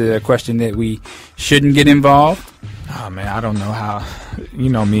 or is it a question that we shouldn't get involved? Oh man, I don't know how. You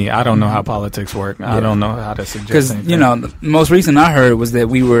know me, I don't know how politics work. I don't know how to suggest because anything. You know, the most recent I heard was that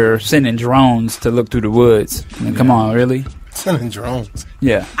we were sending drones to look through the woods. I mean, come on, really? Sending drones.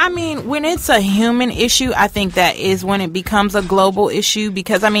 Yeah. I mean, when it's a human issue, I think that is when it becomes a global issue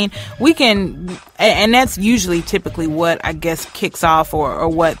because, I mean, we can, and that's usually typically what I guess kicks off or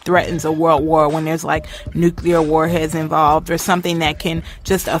what threatens a world war when there's like nuclear warheads involved or something that can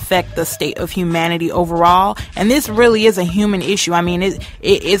just affect the state of humanity overall. And this really is a human issue. I mean,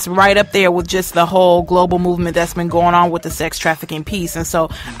 it's right up there with just the whole global movement that's been going on with the sex trafficking piece. And so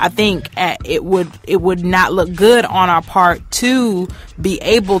I think it would not look good on our part to be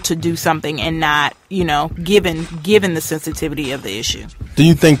able to do something and not, you know, given the sensitivity of the issue. Do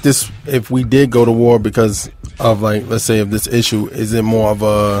you think this, if we did go to war because of, like, let's say, of this issue, is it more of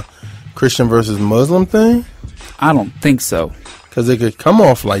a Christian versus Muslim thing? I don't think so. Because it could come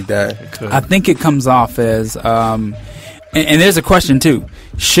off like that. I think it comes off as, and there's a question too.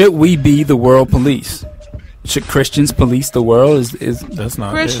 Should we be the world police? Should Christians police the world? That's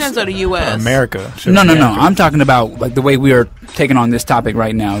not Christians or the U.S.? America. No. I'm talking about like the way we are taking on this topic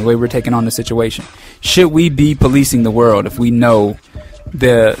right now, the way we're taking on the situation. Should we be policing the world if we know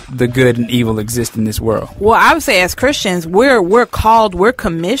the good and evil exist in this world? Well, I would say as Christians, we're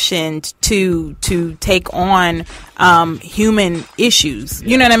commissioned to take on human issues.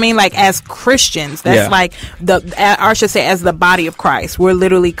 You know what I mean? Like as Christians, that's like I should say as the body of Christ, we're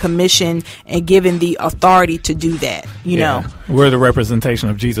literally commissioned and given the authority to do that. You know, we're the representation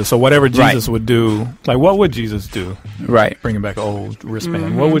of Jesus. So whatever Jesus would do, like what would Jesus do? Right. Bringing back an old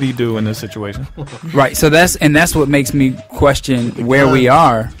wristband. What would he do in this situation? Right. So that's what makes me question where we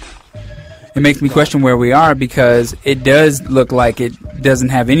are. It makes me question where we are because it does look like it doesn't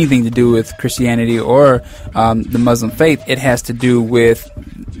have anything to do with Christianity or the Muslim faith. It has to do with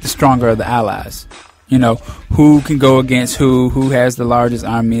the stronger of the allies. You know, who can go against who has the largest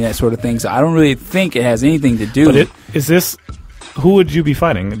army, that sort of thing. So I don't really think it has anything to do. But is this? Who would you be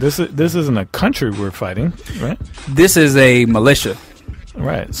fighting? This isn't a country we're fighting, right? This is a militia.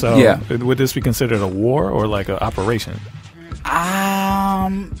 Right. So would this be considered a war or like an operation?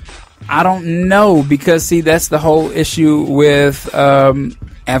 I don't know because, see, that's the whole issue with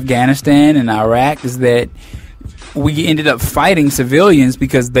Afghanistan and Iraq is that we ended up fighting civilians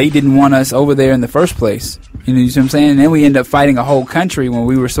because they didn't want us over there in the first place. You know what I'm saying? And then we end up fighting a whole country when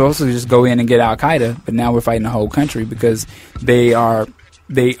we were supposed to just go in and get Al-Qaeda, but now we're fighting a whole country because they are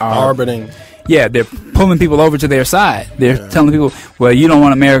orbiting. Yeah, they're pulling people over to their side. They're telling people, well, you don't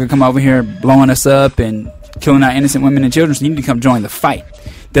want America to come over here blowing us up and killing our innocent women and children, so you need to come join the fight.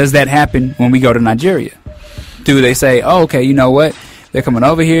 Does that happen when we go to Nigeria? Do they say, oh, okay, you know what? They're coming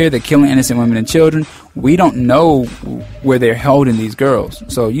over here, they're killing innocent women and children. We don't know where they're holding these girls.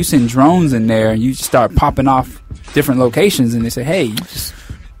 So you send drones in there and you start popping off different locations and they say, hey, you just...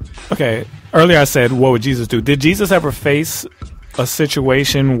 Okay, earlier I said, what would Jesus do? Did Jesus ever face a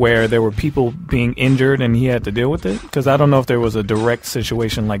situation where there were people being injured and he had to deal with it? Because I don't know if there was a direct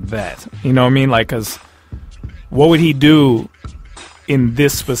situation like that. You know what I mean? Like, because what would he do in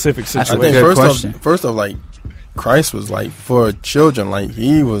this specific situation? I think first off, like, Christ was like for children, like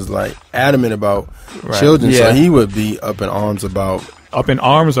he was like adamant about children, so he would be up in arms about or with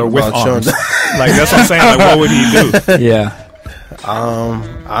arms. Like that's what I'm saying. Like, what would he do? Yeah,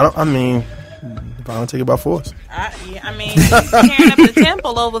 I Violent take it by force. I mean, he's tearing up the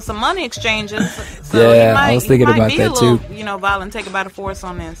temple over some money exchanges. So Yeah, I was thinking about that too. Violent take it by the force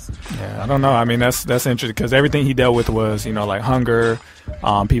on this. Yeah, I don't know. I mean, that's interesting because everything he dealt with was, like hunger,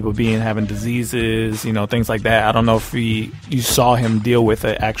 people having diseases, things like that. I don't know if you saw him deal with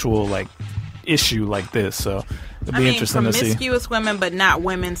an actual like issue like this. So it'd be interesting to see. Promiscuous women, but not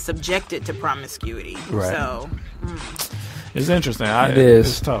women subjected to promiscuity. Right. So. It's interesting. It is.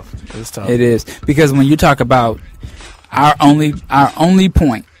 It's tough. It's tough. It is because when you talk about our only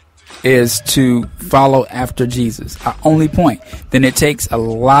point is to follow after Jesus. Our only point. Then it takes a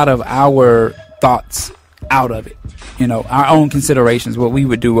lot of our thoughts out of it. Our own considerations, what we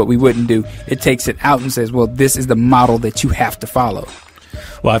would do, what we wouldn't do. It takes it out and says, well, this is the model that you have to follow.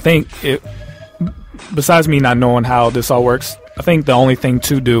 Well, I think besides me not knowing how this all works, I think the only thing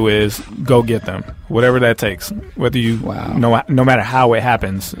to do is go get them, whatever that takes. Whether no matter how it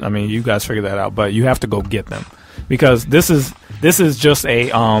happens. I mean, you guys figure that out, but you have to go get them because this is just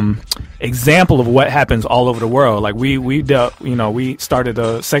a example of what happens all over the world. Like we started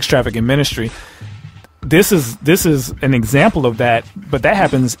a sex trafficking ministry. This is an example of that, but that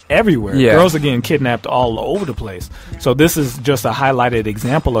happens everywhere. Yeah. Girls are getting kidnapped all over the place. So this is just a highlighted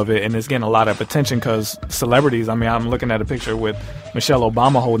example of it, and it's getting a lot of attention because celebrities. I mean, I'm looking at a picture with Michelle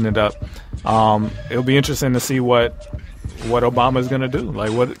Obama holding it up. It'll be interesting to see what Obama's gonna do.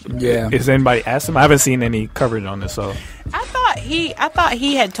 Like, what? Yeah. Is anybody asked him? I haven't seen any coverage on this. So I thought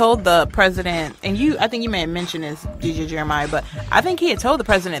he had told the president, and I think you may have mentioned this, DJ Jeremiah, but I think he had told the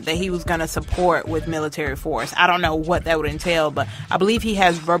president that he was going to support with military force. I don't know what that would entail, but I believe he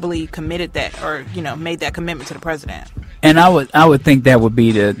has verbally committed that, or made that commitment to the president. And I would think that would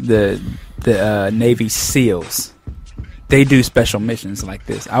be the Navy SEALs. They do special missions like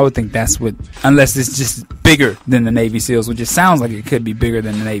this. I would think that's what, unless it's just bigger than the Navy SEALs, which just sounds like it could be bigger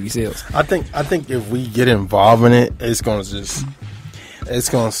than the Navy SEALs. I think if we get involved in it, it's gonna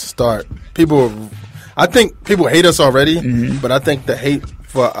start. I think people hate us already, but I think the hate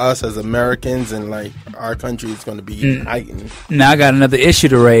for us as Americans and like our country is going to be heightened. Now I got another issue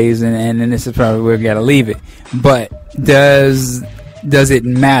to raise, and this is probably where we got to leave it. But does it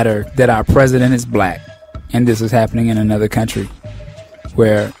matter that our president is black? And this is happening in another country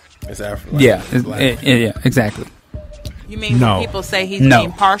where it's African. Yeah, exactly. You mean when people say he's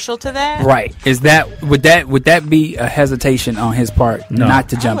being partial to that? Right. Would that be a hesitation on his part not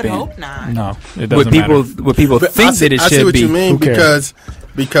to jump in? I would hope not. No, it doesn't matter. Would people think that it should be? I see what you mean because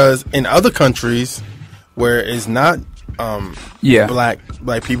in other countries where it's not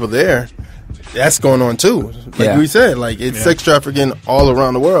black people there, that's going on too. Like we said, like it's sex trafficking all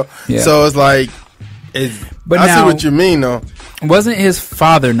around the world. Yeah. So it's like. But I see what you mean, though. Wasn't his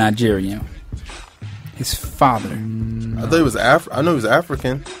father Nigerian? His father. I thought he was I know he was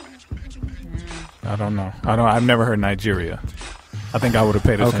African. I don't know. I've never heard Nigeria. I think I would have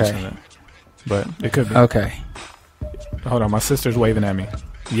paid attention to that. But it could be. Okay. Hold on, my sister's waving at me.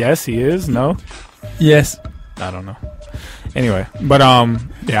 Yes, he is. No. Yes. I don't know. Anyway, but I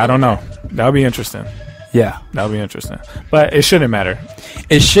don't know. That'll be interesting. Yeah, that'll be interesting, but it shouldn't matter.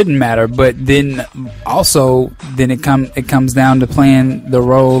 It shouldn't matter, but then also it comes down to playing the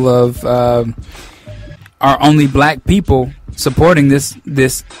role of are only black people supporting this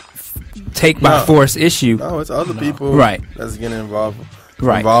take by force issue. No, it's other people that's getting involved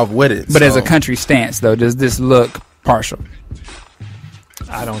with it. But as a country stance, though, does this look partial?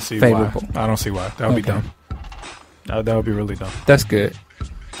 I don't see favorable. Why. I don't see why. That would be dumb. That would be really dumb. That's good.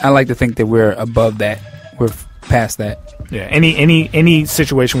 I like to think that we're above that. We're past that. Yeah. Any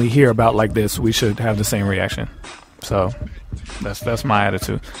situation we hear about like this, we should have the same reaction. So that's my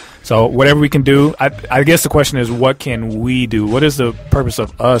attitude. So whatever we can do, I guess the question is, what can we do? What is the purpose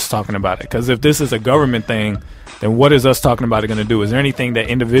of us talking about it? Because if this is a government thing, then what is us talking about it going to do? Is there anything that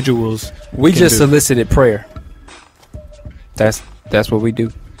individuals we can just do? Solicited prayer. That's what we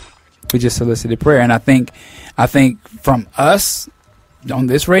do. We just solicited prayer, and I think from us on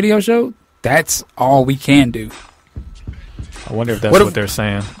this radio show, that's all we can do. I wonder if that's what they're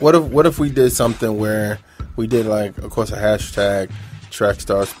saying. What if we did something where we did, like, of course, a hashtag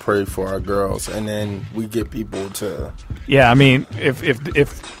Trackstarz pray for our girls, and then we get people to. Yeah, I mean,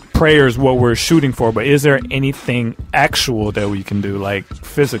 if prayer is what we're shooting for, but is there anything actual that we can do, like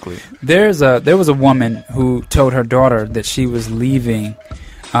physically? There was a woman who told her daughter that she was leaving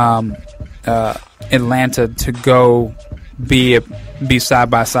Atlanta to go be side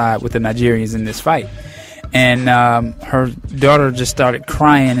by side with the Nigerians in this fight. And her daughter just started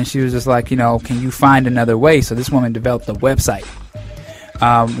crying, and she was just like, can you find another way? So this woman developed a website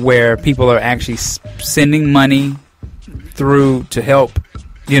where people are actually sending money through to help,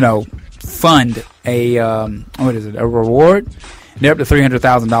 fund a a reward. They're up to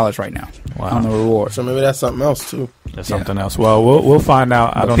 $300,000 right now on the reward. So maybe that's something else too. That's something else. Well, we'll find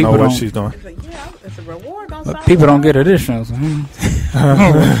out. I don't know what she's doing. It's a reward. But people don't get additional. So,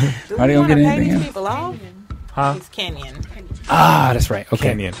 are they gonna get anything else? People off? Huh? It's Kenyan. Ah, that's right.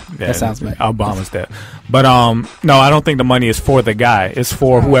 Okay. Kenyan. Yeah, that sounds right. Obama's that. But no, I don't think the money is for the guy. It's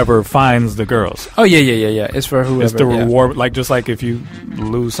for whoever finds the girls. Oh yeah. It's for whoever. It's the reward. Like just like if you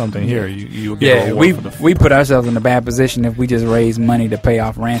lose something here, you get a reward. we put ourselves in a bad position if we just raise money to pay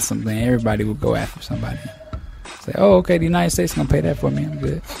off ransom. Then everybody would go after somebody. Say, oh, okay, the United States gonna pay that for me. I'm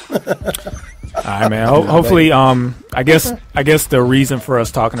good. All right, man. Hopefully, I guess the reason for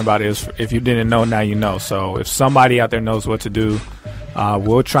us talking about it is if you didn't know, now you know. So if somebody out there knows what to do,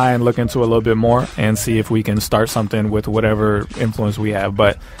 we'll try and look into it a little bit more and see if we can start something with whatever influence we have.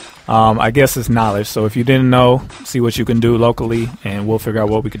 But I guess it's knowledge. So if you didn't know, see what you can do locally, and we'll figure out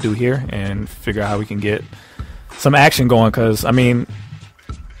what we could do here and figure out how we can get some action going. Because, I mean,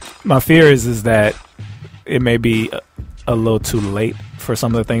 my fear is that it may be a little too late for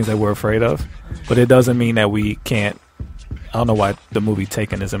some of the things that we're afraid of. But it doesn't mean that we can't. I don't know why the movie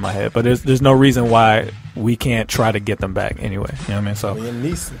Taken is in my head, but there's no reason why we can't try to get them back anyway. You know what I mean? So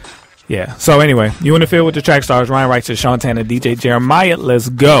yeah. So anyway, you in the field with the Track Stars. Ryan Righteous, Sean Tanner, DJ Jeremiah. Let's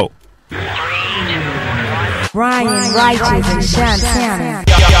go. Ryan Righteous and Sean Tanner.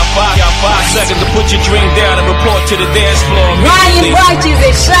 Y'all 5 seconds to put your drink down and report to the dance floor. Ryan Righteous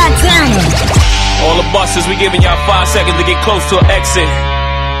and Sean Tanner. All the buses, we giving y'all 5 seconds to get close to an exit.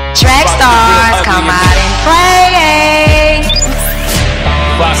 Track Stars, come out and play.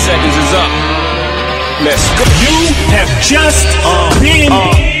 5 seconds is up. Let's go. You have just been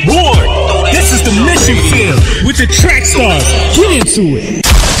bored. This is the mission field with the Track Stars. Get into it.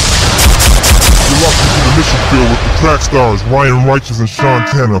 You're welcome to the mission field with the Track Stars, Ryan Righteous and Sean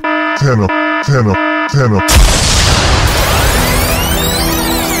Tanner.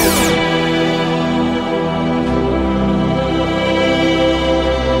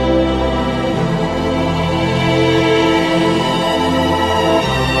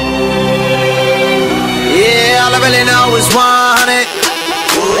 All I really know is 100,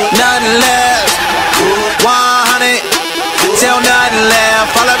 nothing left. 100, till nothing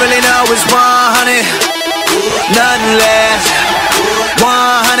left. All I really know is 100, nothing left.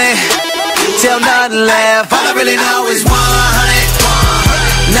 100, till nothing left. All I really know is 100,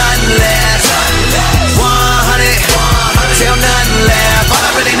 nothing left. 100, till nothing left. All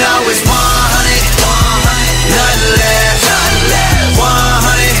I really know is 100, nothing left.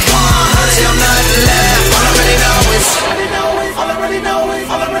 100, till nothing left.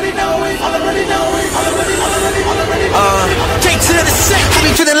 Take to the set, I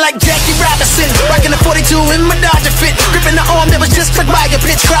be feeling like Jackie Robinson, rocking the 42 in my Dodger fit, gripping the arm that was just struck by a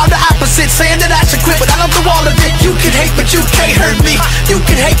pitch. Crowd the opposite, saying that I should quit, but I love the wall of it. You can hate, but you can't hurt me. You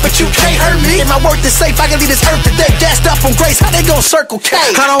can hate, but you can't hurt me. And my worth is safe, I can leave this earth today. Gassed up from grace, how they gon' Circle K?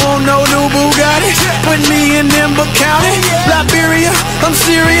 I don't want no new Bugatti, put me in Nimba County, Liberia, I'm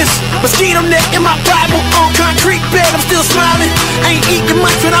serious. Mosquito net in my Bible, on concrete bed, I'm still smiling. Ain't eating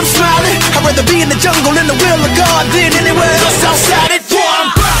much, but I'm smiling. I'd rather be in the jungle in the will of God than anywhere else outside it.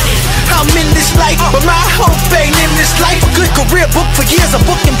 I'm in this life, but my hope ain't in this life. A good career book for years, a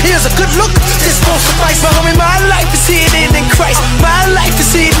book and peers, a good look. This won't suffice, but homie, my life is hidden in Christ. My life is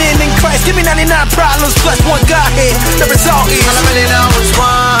hidden in Christ. Give me 99 problems plus one Godhead. The result is all I really know is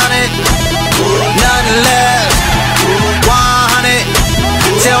 100, nothing left.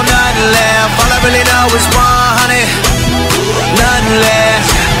 100, till nothing left. All I really know is 100, nothing left.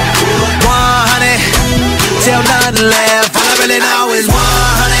 100, till nothing left. All I really know is 100,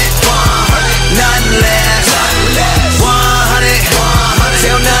 nothing left. 100,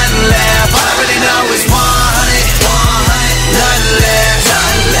 till nothing left. All I really know is 100, nothing left.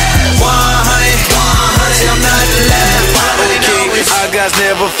 100, till nothing left. All I really know is our God's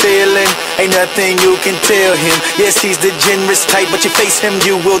never failing. Ain't nothing you can tell him. Yes, he's the generous type, but you face him,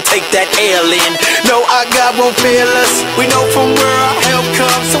 you will take that L in. No, our God won't fail us. We know from where our help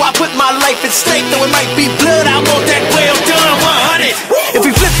comes. So I put my life at stake, though it might be blood. I want that well done 100. If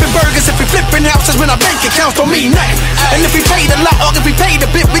we flipping burgers, if we flipping houses, when our bank accounts don't mean nothing. And if we pay the lot, or if we pay the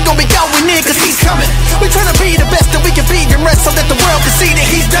bit, we gon' be going in, cause he's coming. We tryna be the best that we can be and rest so that the world can see that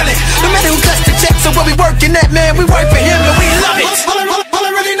he's done it. No matter who cuts the checks or where we working at, man, we work for him and we love it. All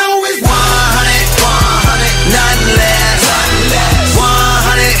I really know is 100, nothing left.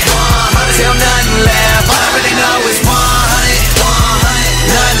 100, till nothing left. All I really know is 100,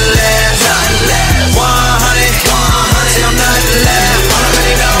 nothing left. 100, till nothing left. All I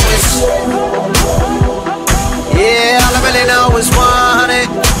really know is, yeah, all I really know is 100,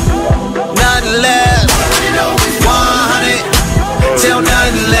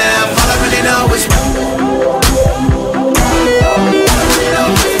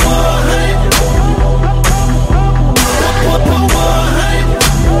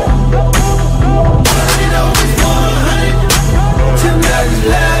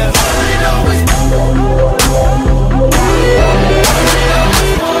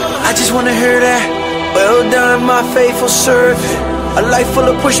 for serving. A life full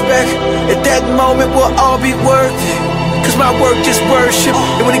of pushback. At that moment we'll all be worth it. Cause my work is worship.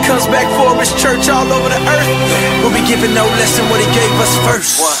 And when he comes back for his church all over the earth, we'll be giving no less than what he gave us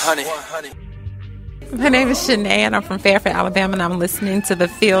first. 100. My name is Shanae, and I'm from Fairfield, Alabama, and I'm listening to the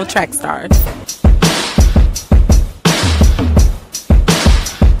Field Track Stars.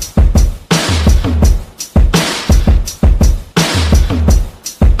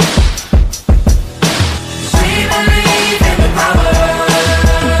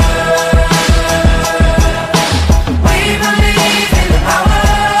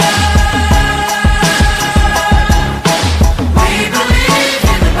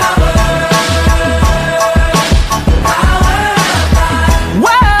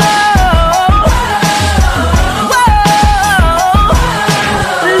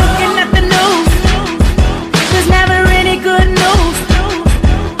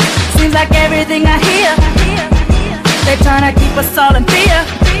 Trying to keep us all in fear.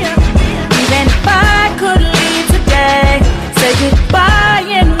 Even if I could leave today, say goodbye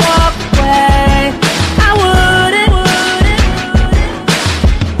and walk away, I wouldn't.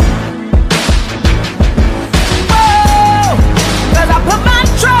 Whoa, 'cause I put my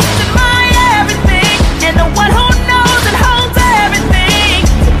trust in my everything, and the one who knows and holds everything.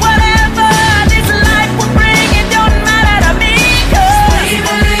 Whatever this life will bring, it don't matter to me, 'cause we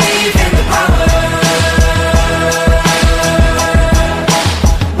believe in the power.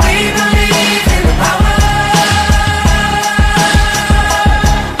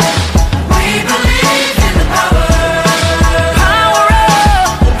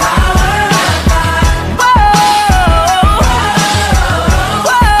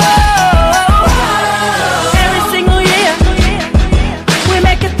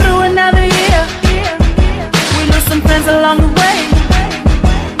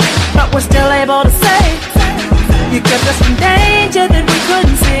 We're still able to say you kept us from danger that we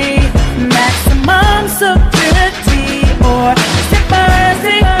couldn't see. Maximum security, or is it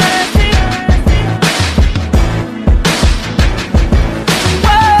mercy?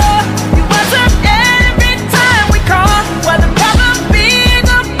 Whoa, you answer every time we call, whether the problem big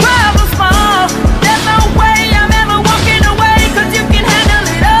or problem small. There's no way I'm ever walking away, 'cause you can handle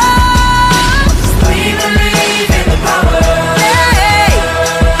it all. We believe in the power.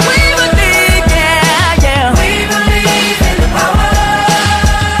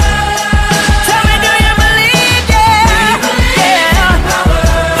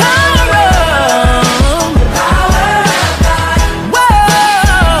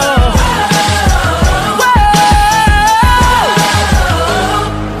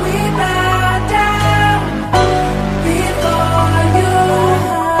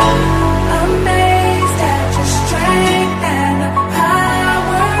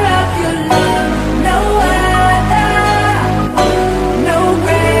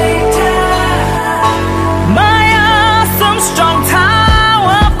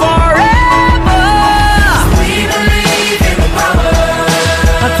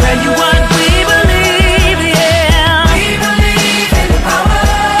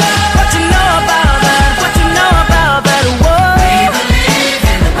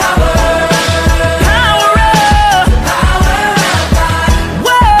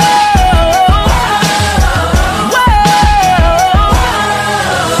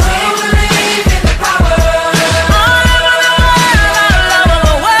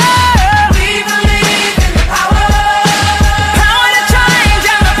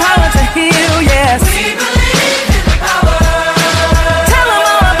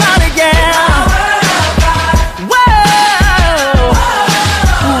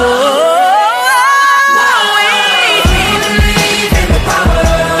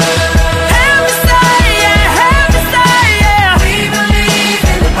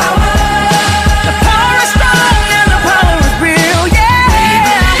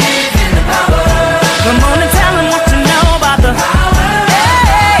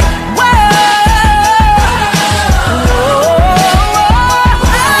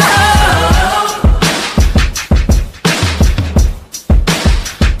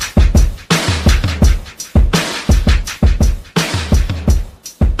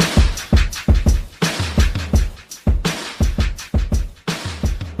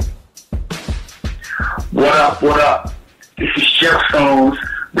 What up? This is Gemstones,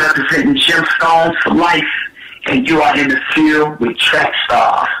 representing Gemstones for life, and you are in the field with Track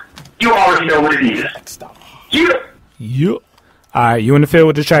Starz. You already know what it is. Yeah. All right, you in the field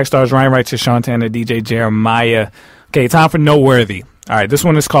with the Track Stars, Ryan Wright to Shantana, DJ Jeremiah. Okay, time for Noteworthy. All right, this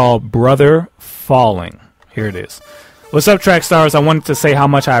one is called Brother Falling. Here it is. What's up, Track Stars? I wanted to say how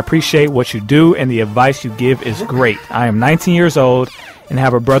much I appreciate what you do, and the advice you give is great. I am 19 years old and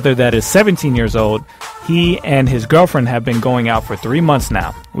have a brother that is 17 years old. He and his girlfriend have been going out for 3 months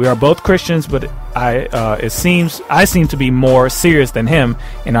now. We are both Christians, but I seem to be more serious than him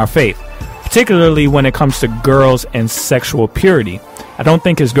in our faith, particularly when it comes to girls and sexual purity. I don't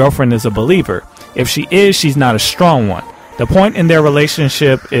think his girlfriend is a believer. If she is, she's not a strong one. The point in their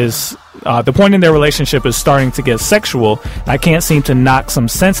relationship is starting to get sexual. I can't seem to knock some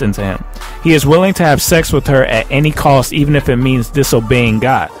sense into him. He is willing to have sex with her at any cost, even if it means disobeying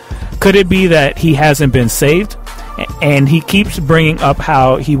God. Could it be that he hasn't been saved? And he keeps bringing up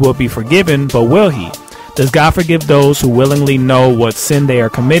how he will be forgiven, but will he? Does God forgive those who willingly know what sin they are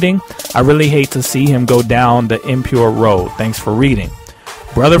committing? I really hate to see him go down the impure road. Thanks for reading.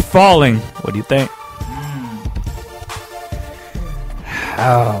 Brother Falling, what do you think?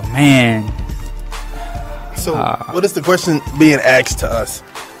 Oh, man. So, what is the question being asked to us?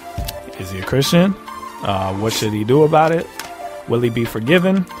 Is he a Christian? What should he do about it? Will he be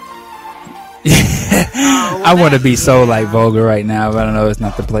forgiven? I want to be so like vulgar right now, but I know it's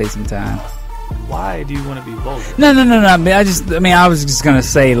not the place and time. Why do you want to be vulgar? No. I mean, I was just gonna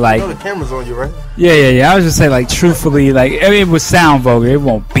say like. You know the camera's on you, right? Yeah. I was just say like truthfully, like I mean, it would sound vulgar. It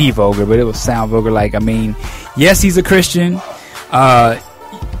won't be vulgar, but it will sound vulgar. Like I mean, yes, he's a Christian.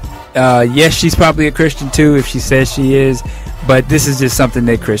 Yes, she's probably a Christian too if she says she is. But this is just something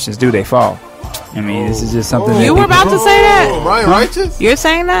that Christians do. They fall. I mean, this is just something. You were about to say that? Ryan Righteous? You're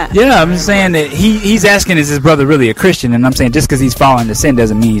saying that? Yeah, I'm just saying that he's asking, is his brother really a Christian? And I'm saying just because he's falling into sin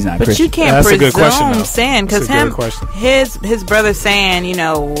doesn't mean he's not a Christian. But you can't presume sin because his brother saying,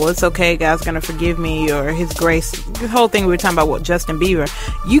 well, it's okay, God's gonna forgive me, or His grace. The whole thing we were talking about, what Justin Bieber.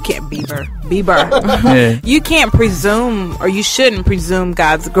 You can't Bieber. Yeah. You can't presume, or you shouldn't presume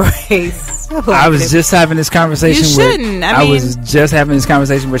God's grace. I was just having this conversation. You shouldn't. I was just having this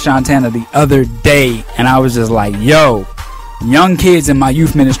conversation with Shantana the other day, and I was just like, "Yo, young kids in my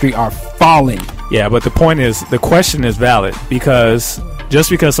youth ministry are falling." Yeah, but the point is, the question is valid because just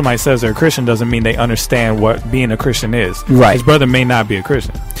because somebody says they're a Christian doesn't mean they understand what being a Christian is. Right. His brother may not be a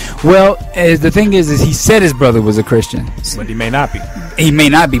Christian. Well, the thing is he said his brother was a Christian, but he may not be. He may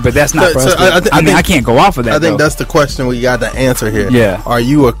not be, but that's not for us. I can't go off of that. I think that's the question we got to answer here. Yeah. Are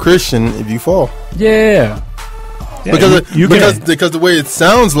you a Christian if you fall? Yeah. Because the way it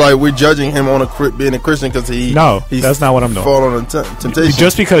sounds like we're judging him on being a Christian because he's that's not what I'm doing. Fall on temptation.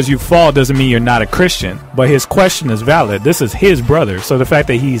 Just because you fall doesn't mean you're not a Christian. But his question is valid. This is his brother, so the fact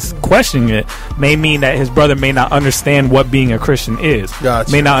that he's questioning it may mean that his brother may not understand what being a Christian is.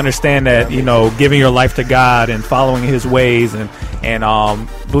 Gotcha. May not understand that giving your life to God and following His ways and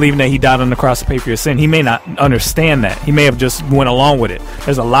believing that He died on the cross to pay for your sin. He may not understand that. He may have just went along with it.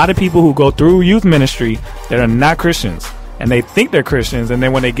 There's a lot of people who go through youth ministry that are not Christians, and they think they're Christians, and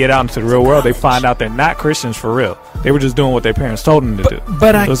then when they get out into the real world, they find out they're not Christians for real. They were just doing what their parents told them to do.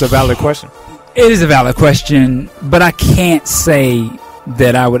 But so it's a valid question. It is a valid question, but I can't say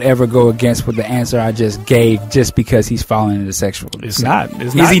that I would ever go against with the answer I just gave just because he's falling into sexual. It's not.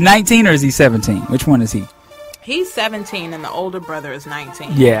 Is he 19 or is he 17? Which one is he? He's 17 and the older brother is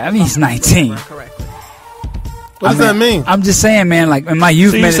 19. Yeah, I mean he's 19. Correctly. What does that mean? I'm just saying, man. Like in my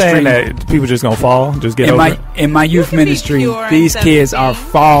youth ministry, saying that people just gonna fall, just get over it. In my youth ministry, these kids are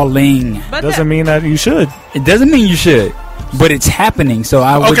falling. Doesn't mean that you should. It doesn't mean you should, but it's happening. So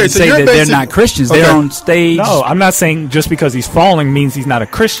I wouldn't say that they're not Christians. Okay. They're on stage. No, I'm not saying just because he's falling means he's not a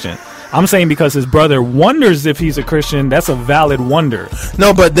Christian. I'm saying because his brother wonders if he's a Christian. That's a valid wonder.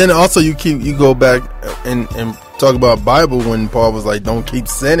 No, but then also you go back and talk about Bible when Paul was like, "Don't keep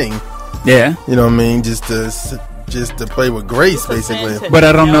sinning." Yeah, you know what I mean. Just to play with grace, basically. But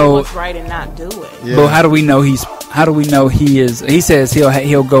I don't know what's right and not do it. Yeah. But how do we know he is? He says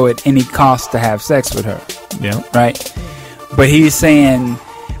he'll go at any cost to have sex with her. Yeah, right. But he's saying,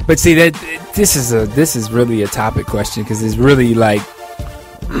 but see that this is really a topic question because it's really like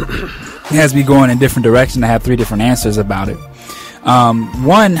it has me going in different directions. I have 3 different answers about it.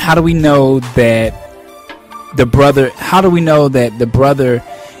 One, how do we know that the brother? How do we know that the brother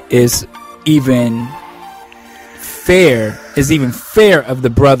is even fair of the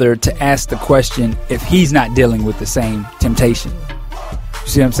brother to ask the question if he's not dealing with the same temptation? You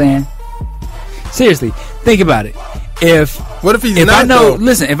see what I'm saying? Seriously, think about it. What if he's not?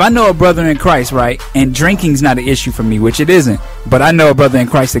 If I know a brother in Christ, right, and drinking's not an issue for me, which it isn't, but I know a brother in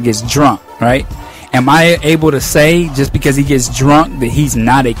Christ that gets drunk, right? Am I able to say just because he gets drunk that he's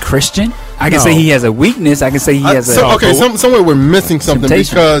not a Christian? I can say he has a weakness. I can say he has somewhere we're missing something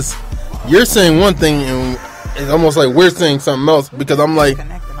because you're saying one thing and it's almost like we're saying something else because I'm like,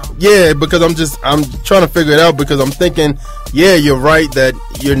 Yeah, because I'm trying to figure it out because I'm thinking, yeah, you're right that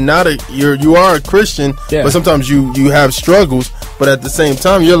you are a Christian, but sometimes you have struggles, but at the same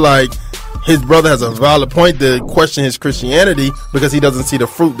time you're like, his brother has a valid point to question his Christianity because he doesn't see the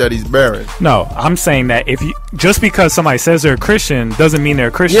fruit that he's bearing. No, I'm saying that just because somebody says they're a Christian doesn't mean they're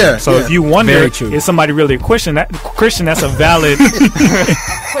a Christian. Yeah, so if you wonder is somebody really a Christian, that's a valid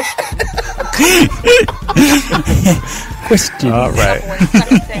question. All right.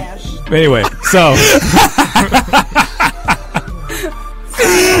 Anyway, so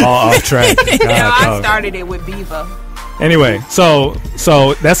all off track. I started it with Beaver. Anyway, so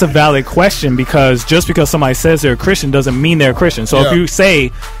that's a valid question because just because somebody says they're a Christian doesn't mean they're a Christian. So if you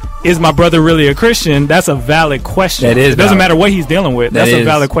say, "Is my brother really a Christian?" That's a valid question. That is. It doesn't matter what he's dealing with. That's a is.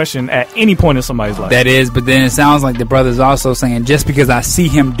 valid question at any point in somebody's life. That is, but then it sounds like the brother's also saying, just because I see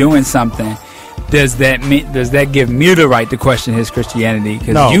him doing something, does that give me the right to question his Christianity?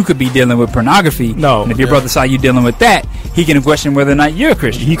 Because you could be dealing with pornography. No. And if your brother saw you dealing with that, he can question whether or not you're a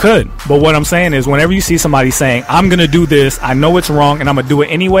Christian. He could. But what I'm saying is whenever you see somebody saying, "I'm going to do this, I know it's wrong, and I'm going to do it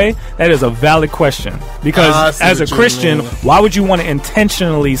anyway," that is a valid question. Because as a Christian, why would you want to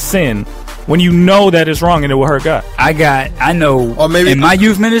intentionally sin when you know that it's wrong and it will hurt God? I know, or maybe in my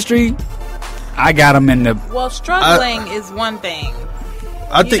youth ministry, I got them in the... Well, struggling is one thing.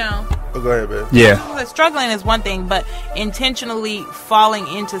 I think... Oh, go ahead, babe. Yeah. Struggling is one thing, but intentionally falling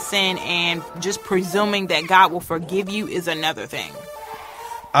into sin and just presuming that God will forgive you is another thing.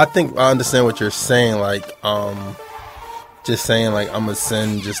 I think I understand what you're saying. Like, just saying like I'm a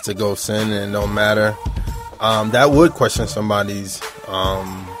sin just to go sin and it don't matter. That would question somebody's.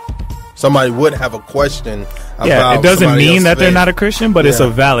 Somebody would have a question. Yeah, it doesn't mean that they're not a Christian, but it's a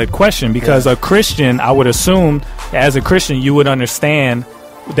valid question because a Christian, I would assume, as a Christian, you would understand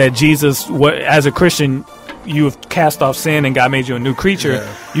that Jesus, as a Christian, you have cast off sin and God made you a new creature.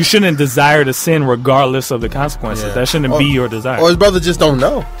 Yeah. You shouldn't desire to sin regardless of the consequences. Yeah. That shouldn't be your desire. Or his brother just don't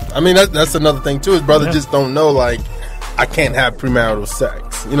know. I mean, that's another thing too. His brother just don't know. Like, I can't have premarital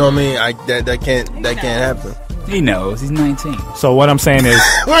sex. You know what I mean? That can't happen. He knows. He's 19. So what I'm saying is,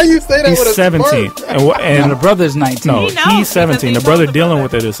 why you say that? He's 17, and the brother's 19. No, he's 17. The brother dealing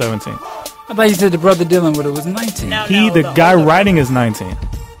with it is 17. I thought you said the brother dealing with it was 19. The guy writing is 19.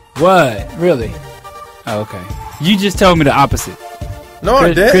 What? Really? Oh, okay. You just told me the opposite. No,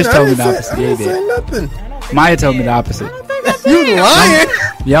 I didn't. Chris told me the opposite. I didn't say nothing. Maya told me the opposite. You lying?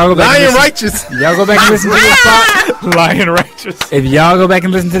 Y'all go back. Lying righteous. Y'all go back and listen to this podcast. Lying righteous. If y'all go back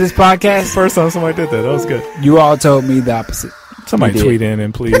and listen to this podcast, first time somebody did that was good. You all told me the opposite. Somebody tweet in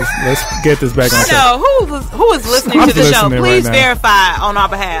and please let's get this back on track. No, who is listening to the show? Please verify on our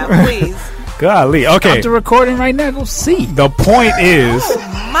behalf, please. Golly, okay. Stop the recording right now. Go see. The point is,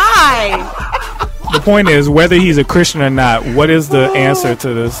 the point is whether he's a Christian or not. What is the answer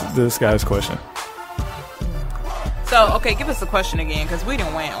to this guy's question? So, okay, give us the question again because we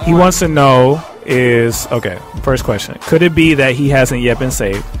didn't win. He wants to know first question. Could it be that he hasn't yet been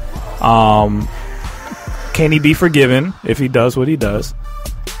saved? Can he be forgiven if he does what he does?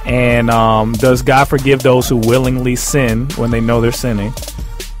 And does God forgive those who willingly sin when they know they're sinning?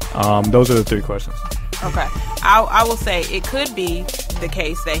 Those are the three questions. Okay. I will say it could be the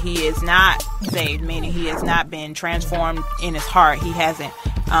case that he is not saved, meaning he has not been transformed in his heart. He hasn't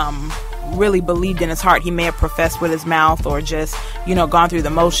really believed in his heart. He may have professed with his mouth or just, gone through the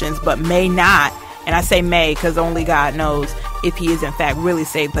motions, but may not. And I say may because only God knows if he is in fact really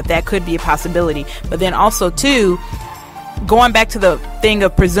saved, but that could be a possibility. But then also too, going back to the thing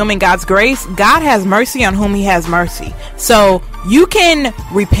of presuming God's grace, God has mercy on whom he has mercy. So you can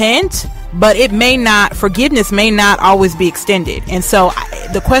repent, but forgiveness may not always be extended. And so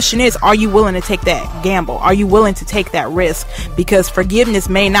the question is, are you willing to take that gamble? Are you willing to take that risk? Because forgiveness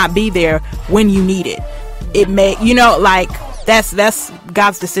may not be there when you need it. It may, that's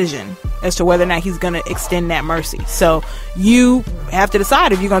God's decision as to whether or not he's going to extend that mercy. So you have to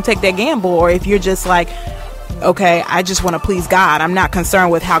decide if you're going to take that gamble or if you're just like, okay, I just want to please God. I'm not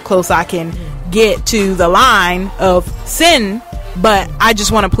concerned with how close I can get to the line of sin, but I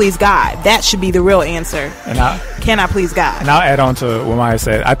just want to please God. That should be the real answer. Can I please God? And I'll add on to what Maya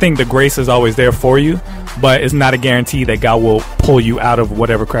said. I think the grace is always there for you, but it's not a guarantee that God will pull you out of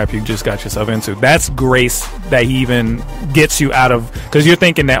whatever crap you just got yourself into. That's grace that he even gets you out of, because you're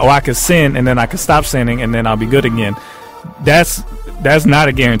thinking that, I could sin and then I could stop sinning and then I'll be good again. That's not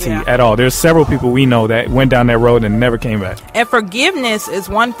a guarantee at all. There's several people we know that went down that road and never came back. And forgiveness is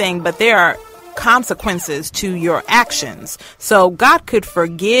one thing, but there are consequences to your actions. So God could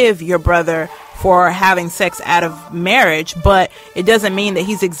forgive your brother for having sex out of marriage, but it doesn't mean that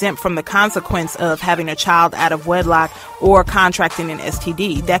he's exempt from the consequence of having a child out of wedlock or contracting an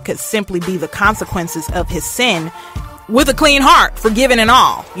STD. That could simply be the consequences of his sin with a clean heart, forgiven and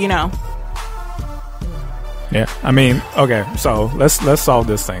all, you know. Yeah, I mean, okay, so let's solve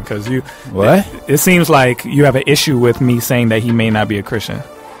this thing, because What? It seems like you have an issue with me saying that he may not be a Christian.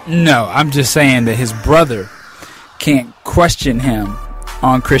 No, I'm just saying that his brother can't question him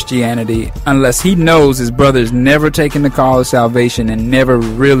on Christianity unless he knows his brother's never taken the call of salvation and never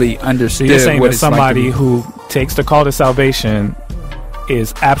really understood So you're saying what that it's somebody like who takes the call to salvation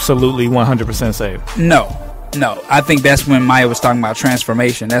is absolutely 100% saved? No. I think that's when Maya was talking about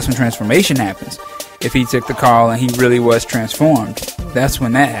transformation. That's when transformation happens. If he took the call and he really was transformed, that's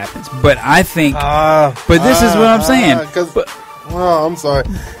when that happens. But I think, but this is what I'm saying. I'm sorry,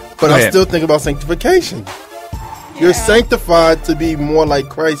 but I still think about sanctification. You're sanctified to be more like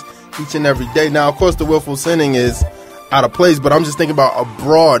Christ each and every day. Now, of course, the willful sinning is out of place, but I'm just thinking about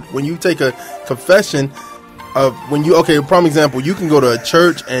abroad. When you take a confession of prime example, you can go to a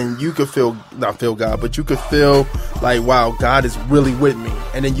church and you could not feel God, but you could feel like, wow, God is really with me.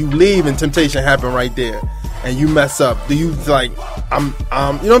 And then you leave and temptation happen right there. And you mess up. Do you like, you know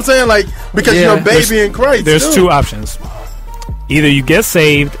what I'm saying? Like, because you're a baby in Christ. There's two options. Either you get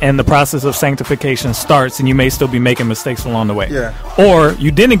saved and the process of sanctification starts and you may still be making mistakes along the way. Yeah. Or you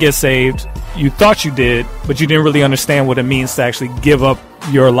didn't get saved, you thought you did, but you didn't really understand what it means to actually give up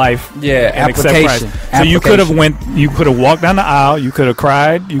your life and accept Christ. So you could have walked down the aisle, you could have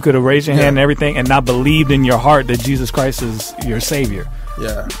cried, you could have raised your hand and everything, and not believed in your heart that Jesus Christ is your Savior.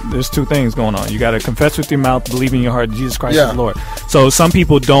 Yeah. There's two things going on. You got to confess with your mouth, believe in your heart that Jesus Christ is Lord. So some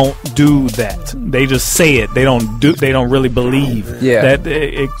people don't do that. They just say it. They don't really believe that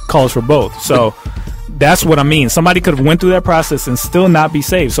it calls for both. So that's what I mean. Somebody could have went through that process and still not be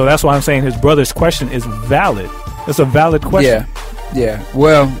saved. So that's why I'm saying his brother's question is valid. It's a valid question. Yeah.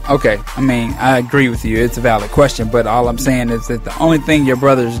 Well, okay. I mean, I agree with you. It's a valid question, but all I'm saying is that the only thing your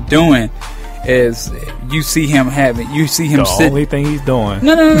brother's doing is you see him the only thing he's doing.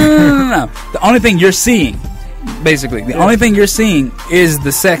 No. The only thing you're seeing, basically, the only thing you're seeing is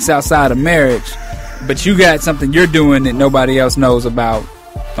the sex outside of marriage, but you got something you're doing that nobody else knows about.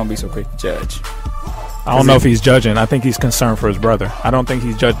 Don't be so quick to judge. I don't know if he's judging. I think he's concerned for his brother. I don't think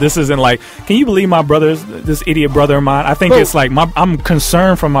he's judged. This isn't like, can you believe my brother's this idiot brother of mine? I think it's like I'm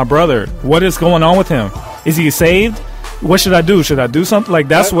concerned for my brother. What is going on with him? Is he saved? What should I do? Should I do something? Like,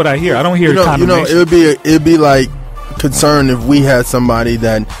 that's what I hear. I don't hear condemnation. It'd be like concern if we had somebody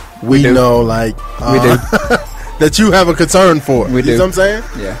that we know, like we do. that you have a concern for. We do. You know what I'm saying?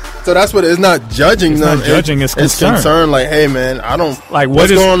 Yeah. So that's what it's not judging them. It's not judging. It's concern. It's concern. Like, hey man, I don't like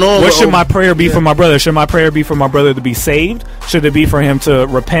what's going on. What should my prayer be for my brother? Should my prayer be for my brother to be saved? Should it be for him to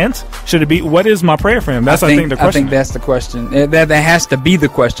repent? Should it be? What is my prayer for him? That's I think the question. I think that's the question. That has to be the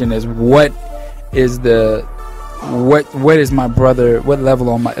question. Is what is the what is my brother? What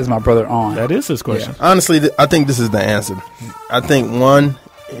level is my brother on? That is his question. Yeah. Honestly, I think this is the answer. I think one,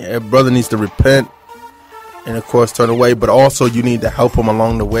 a brother needs to repent and of course turn away, but also you need to help him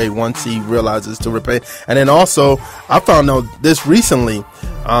along the way once he realizes to repent. And then also, I found out this recently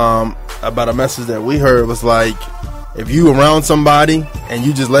about a message that we heard was like, if you around somebody and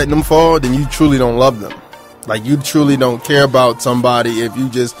you just letting them fall, then you truly don't love them. Like, you truly don't care about somebody if you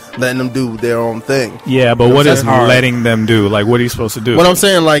just letting them do their own thing. Yeah, but what is letting them do? Like, what are you supposed to do? What I'm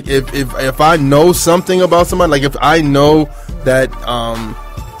saying, like, if I know something about somebody, like if I know that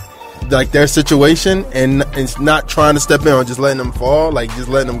like their situation and it's not trying to step in or just letting them fall, like just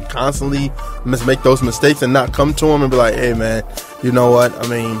letting them constantly make those mistakes and not come to them and be like, hey man, you know what? I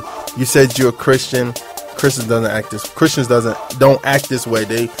mean, you said you're a Christian. Christians don't act this way.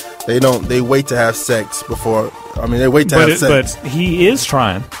 They wait to have sex before. I mean, they wait to have sex. But he is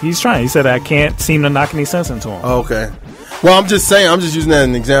trying. He's trying. He said, I can't seem to knock any sense into him. Okay. Well, I'm just saying. I'm just using that as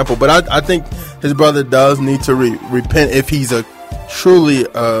an example. But I think his brother does need to repent if he's truly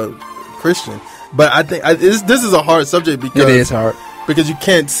a Christian. But I think this is a hard subject because it is hard. Because you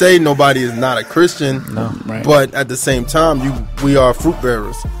can't say nobody is not a Christian. No, right. But at the same time, we are fruit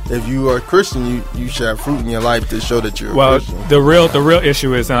bearers. If you are a Christian, you should have fruit in your life to show that you're a Christian. Well, the real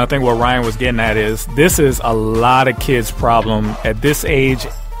issue is, and I think what Ryan was getting at is, this is a lot of kids' problem at this age,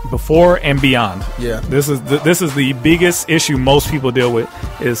 before and beyond. Yeah. This is the biggest issue most people deal with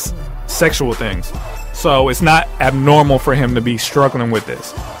is sexual things. So it's not abnormal for him to be struggling with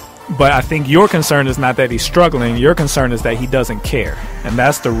this. But I think your concern is not that he's struggling. Your concern is that he doesn't care, and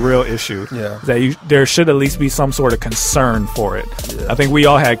that's the real issue. Yeah. That there should at least be some sort of concern for it. Yeah. I think we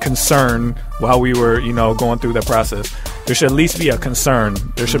all had concern while we were, going through the process. There should at least be a concern.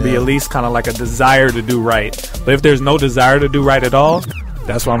 There should be at least kind of like a desire to do right. But if there's no desire to do right at all,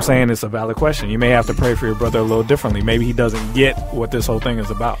 that's what I'm saying. It's a valid question. You may have to pray for your brother a little differently. Maybe he doesn't get what this whole thing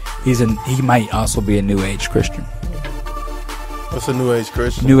is about. He might also be a New Age Christian. What's a New Age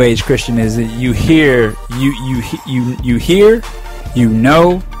Christian? New Age Christian is that you hear, you hear, you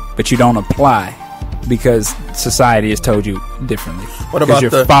know, but you don't apply because society has told you differently. What about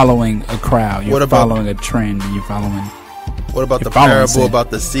you're following a crowd? You're following a trend. And you're following. What about the parable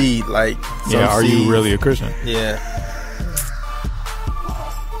about the seed? Like, are you really a Christian? Yeah.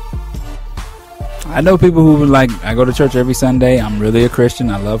 I know people who like, I go to church every Sunday. I'm really a Christian.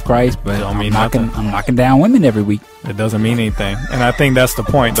 I love Christ, but I'm knocking down women every week. It doesn't mean anything. And I think that's the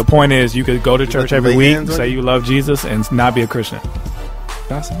point. The point is you could go to church every week, say you love Jesus, and not be a Christian.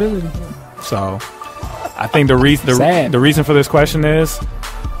 Possibility. So I think the reason for this question is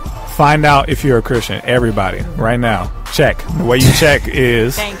find out if you're a Christian. Everybody, right now. Check. The way you check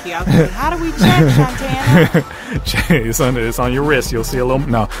is... Thank you. I was like, how do we check, Shantana? It's on your wrist. You'll see a little...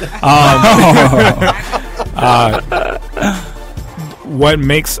 No. What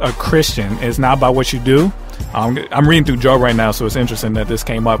makes a Christian is not by what you do. I'm reading through Job right now, so it's interesting that this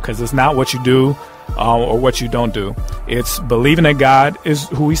came up because it's not what you do or what you don't do. It's believing that God is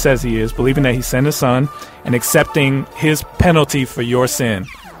who he says he is, believing that he sent his son, and accepting his penalty for your sin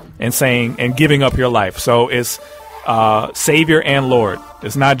and giving up your life. So it's Savior and Lord.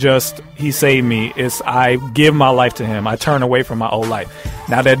 It's not just he saved me. It's I give my life to him. I turn away from my old life.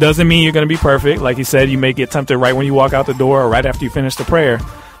 Now that doesn't mean you're going to be perfect. Like he said, you may get tempted right when you walk out the door or right after you finish the prayer.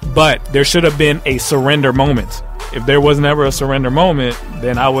 But there should have been a surrender moment. If there was never a surrender moment,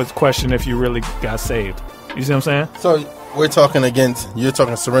 then I would question if you really got saved. You see what I'm saying? So you're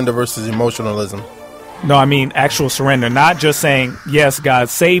talking surrender versus emotionalism. No, I mean actual surrender. Not just saying, yes, God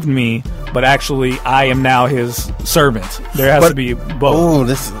saved me, but actually I am now his servant. There has to be both.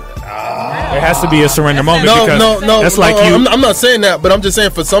 There has to be a surrender moment. No. That's like you. I'm not saying that, but I'm just saying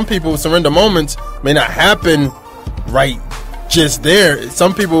for some people, surrender moments may not happen right just there.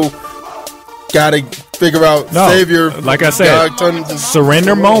 Some people gotta figure out Savior. Like I said,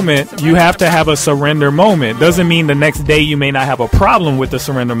 surrender moment. You have to have a surrender moment. Doesn't mean the next day you may not have a problem with the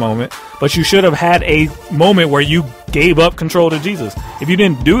surrender moment, but you should have had a moment where you gave up control to Jesus. If you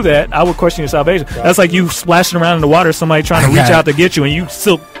didn't do that, I would question your salvation. That's like you splashing around in the water, somebody trying to reach out to get you, and you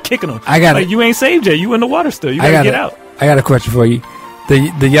still kicking them. You ain't saved yet. You in the water still. You gotta get out. I got a question for you.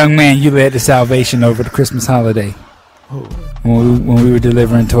 The young man you led to salvation over the Christmas holiday. When we were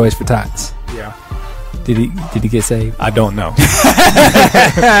delivering toys for tots. Yeah. Did he get saved? I don't know.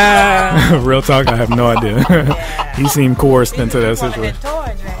 Real talk, I have no idea. He seemed coerced into that situation.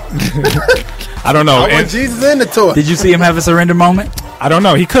 I don't know. I want Jesus in the toy. Did you see him have a surrender moment? I don't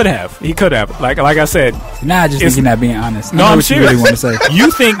know. He could have. Like I said. I just think you're not being honest. No, I'm serious. You really want to say.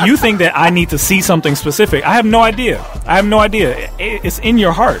 You think that I need to see something specific. I have no idea. It's in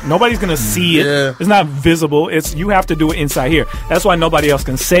your heart. Nobody's gonna see it. Yeah. It's not visible. You have to do it inside here. That's why nobody else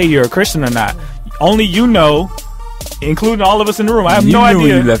can say you're a Christian or not. Only you know, including all of us in the room. I have no idea. You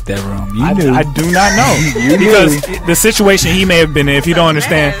knew you left that room. I do not know. Because the situation he may have been in, if you don't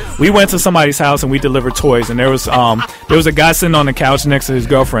understand, we went to somebody's house and we delivered toys, and there was a guy sitting on the couch next to his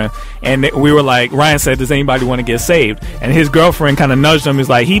girlfriend, and we were like, Ryan said, does anybody want to get saved? And his girlfriend kind of nudged him. He's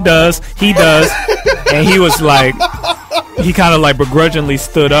like, he does. And he was like, he kind of like begrudgingly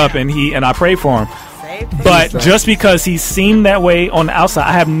stood up, and I prayed for him. But just because he seemed that way on the outside,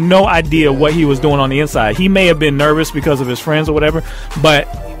 I have no idea what he was doing on the inside. He may have been nervous because of his friends or whatever, but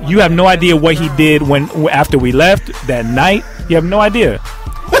you have no idea what he did after we left that night. You have no idea.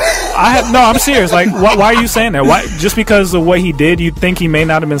 I'm serious. Like, why are you saying that? Why? Just because of what he did, you think he may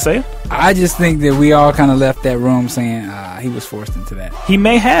not have been saved? I just think that we all kind of left that room saying he was forced into that. He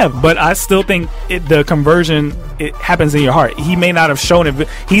may have, but I still think the conversion, it happens in your heart. He may not have shown it.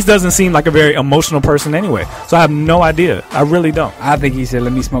 He doesn't seem like a very emotional person anyway. So I have no idea. I really don't. I think he said,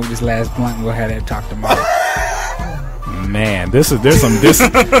 let me smoke this last blunt and we'll have that talk tomorrow. Man, there's some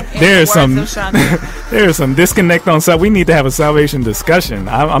disconnect on stuff. We need to have a salvation discussion.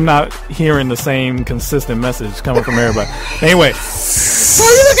 I'm not hearing the same consistent message coming from everybody. Anyway, why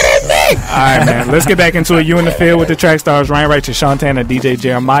are you looking at me? All right, man. Let's get back into it. You in the field with the track stars, Ryan Righteous, Shantana, DJ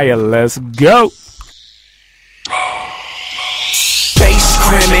Jeremiah. Let's go. Bass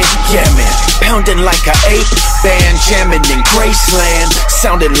cramming, yamming, pounding like a 8-band, jamming in Graceland,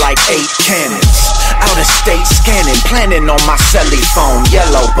 sounding like 8 cannons. Out of state scanning, planning on my celly phone,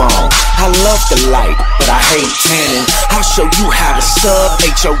 yellow bone. I love the light, but I hate tanning. I'll show you how to sub,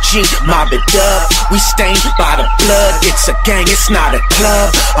 H-O-G, mob it up. We stained by the blood, it's a gang, it's not a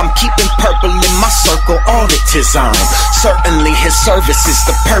club. I'm keeping purple in my circle, all the design. Certainly his service is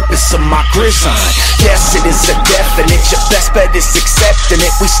the purpose of my grizzine. Yes, it is a definite, your best bet is accepting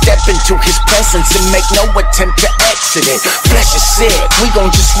it. We step into his presence and make no attempt to exit it. Flesh is sick, we gon'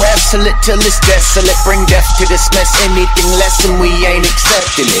 just wrestle it till it's desolate. Bring death to this mess, anything less than we ain't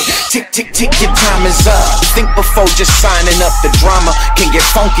accepting it. Tick, tick, tick, your time is up. Think before just signing up. The drama can get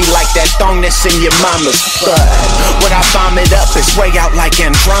funky like that thong that's in your mama's butt. When I bomb it up, it's way out like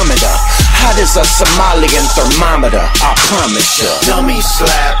Andromeda. Hot as a Somalian thermometer, I promise ya. Dummy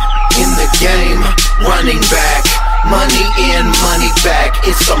slap in the game, running back. Money in, money back,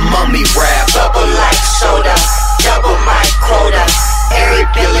 it's a mummy rap. Bubble like soda, double my quota. Every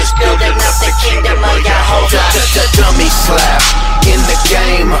bill is building up the kingdom of Jehovah. Dummy slap in the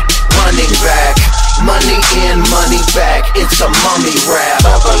game, running back. Money in, money back, it's a mummy rap.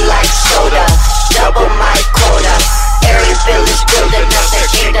 Bubble like soda, double my quota. Every bill is building up the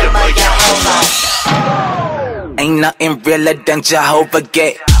kingdom of Jehovah. Ain't nothing realer than Jehovah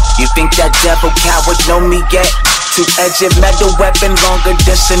get. You think that devil coward know me yet? Two-edged metal weapon longer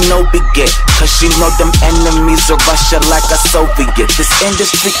than Shinobi get. Cause you know them enemies will rush you like a Soviet. This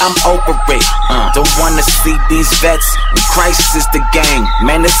industry, I'm over it. Don't wanna see these vets. And Christ is the game.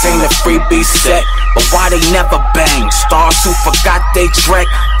 Man, this ain't a freebie set. But why they never bang? Stars who forgot they track,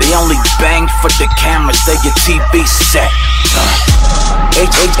 they only bang for the cameras, they your TV set.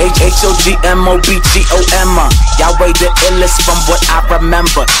 H-H-H-H-O-G-M-O-B-G-O-M. Yahweh the illest from what I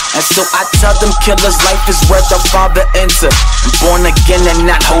remember. And so I tell them killers life is worth the father enter. I'm born again and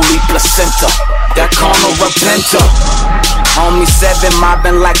not holy placenta. That carnal repenter. Homie 7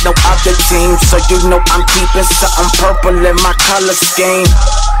 mobbing like no other team. So you know I'm keeping something purple in my color scheme.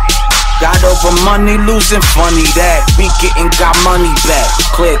 Got over money, losing funny that. Be getting got money back.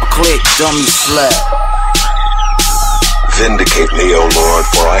 Click, click, dummy slap. Vindicate me, O Lord,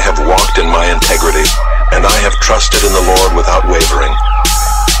 for I have walked in my integrity, and I have trusted in the Lord without wavering.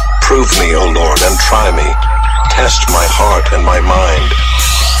 Prove me, O Lord, and try me. Test my heart and my mind.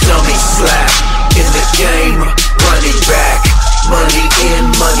 Dummy slap in the game, running back. Money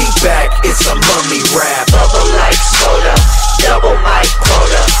in, money back, it's a mummy rap. Bubble like soda, double my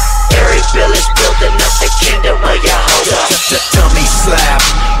quota. Every bill is building up the kingdom of Jehovah. Dummy slap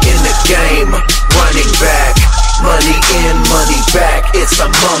in the game, running back. Money in, money back, it's a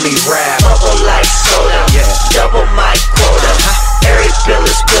mummy rap. Bubble like soda, double my quota. Every bill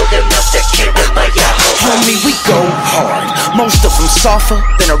is building up the kingdom of Jehovah. Homie, we go hard. Most of them softer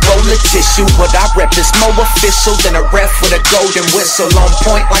than a roll of tissue. What I rep is more official than a ref with a golden whistle. On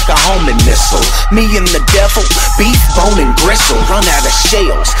point like a homing missile. Me and the devil, beef, bone, and gristle. Run out of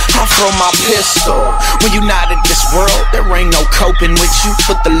shells, I throw my pistol. When you not in this world, there ain't no coping with you.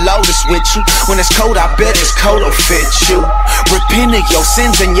 Put the lotus with you. When it's cold, I bet his coat will fit you. Repent of your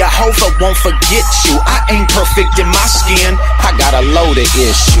sins and Jehovah won't forget you. I ain't perfect in my skin, I got a load of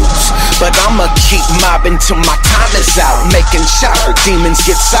issues. But I'ma keep mobbing till my time is out. Making sure demons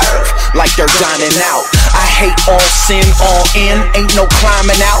get served like they're dining out. I hate all sin, all in, ain't no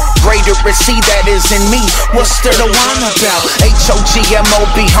climbing out. Greater is he that is in me, what's there to whine about?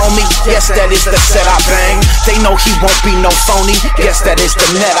 H-O-G-M-O-B, homie, yes that is the set I bang. They know he won't be no phony, yes that is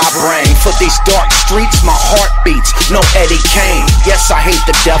the net I bring. For these dark streets, my heart beats, no Eddie Kane. Yes, I hate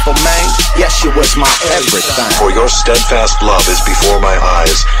the devil, man, yes you was my everything. For your steadfast love is before my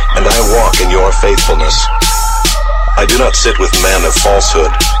eyes, and I walk in your faithfulness. I do not sit with men of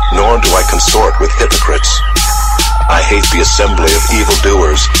falsehood, nor do I consort with hypocrites. I hate the assembly of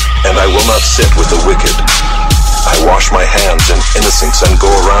evildoers, and I will not sit with the wicked. I wash my hands in innocence and go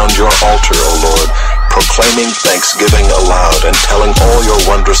around your altar, O Lord, proclaiming thanksgiving aloud and telling all your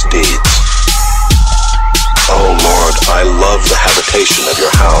wondrous deeds. O Lord, I love the habitation of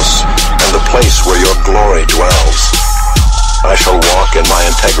your house and the place where your glory dwells. I shall walk in my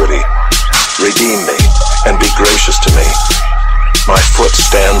integrity. Redeem me and be gracious to me. My foot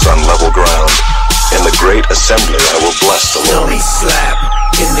stands on level ground. In the great assembly I will bless the Lord. Dummy slap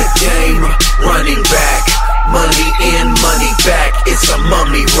in the game, running back. Money in, money back, it's a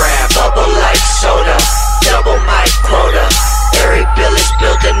mummy rap. Bubble like soda, double my quota. Every bill is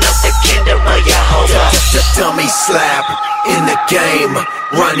building up the kingdom of Jehovah. Dummy slap in the game,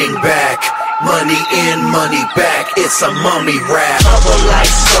 running back. Money in, money back, it's a mummy rap. Bubble like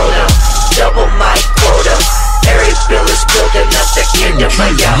soda, double my quota. Every bill is building up the kingdom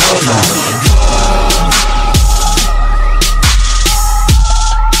of Jehovah.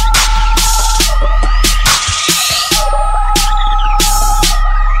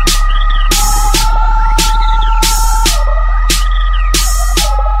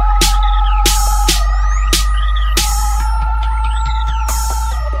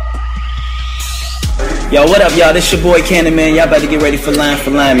 Yo, what up, y'all? This your boy Cannon, man. Y'all better get ready for line,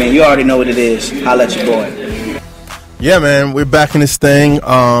 man. You already know what it is. Holla at your boy. Yeah, man, we're back in this thing.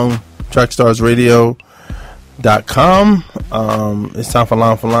 TrackStarsRadio.com. It's time for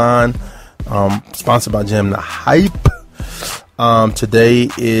Line. Sponsored by Jam the Hype. Today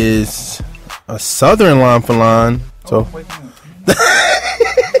is a Southern Line. So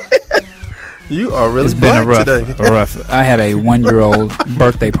you are really been today. rough. I had a 1-year-old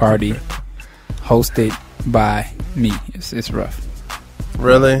birthday party hosted by me. It's rough.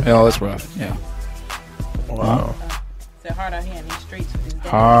 Really? Oh, it's rough. Yeah. Wow. Is it hard out here in these streets with this day?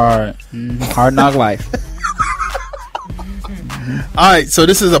 Hard knock life. All right, so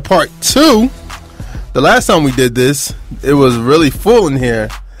this is a part 2. The last time we did this, it was really full in here.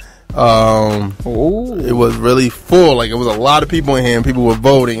 It was really full. Like, it was a lot of people in here, and people were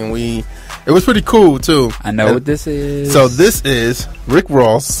voting, and it was pretty cool too. I know what this is. So this is Rick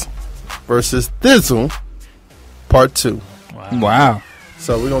Ross versus Thizzle, part 2. Wow.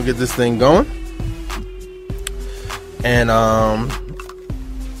 So we're gonna get this thing going, and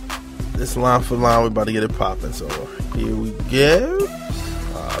this line for line, we're about to get it popping. So here we go.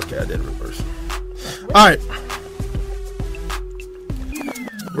 Okay, I did it reverse. All right,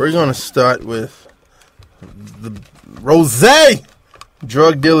 we're gonna start with the Rose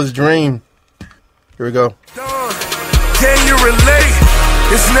Drug Dealer's Dream. Here we go. Can you relate?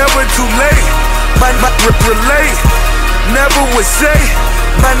 It's never too late. My relate. Never would say.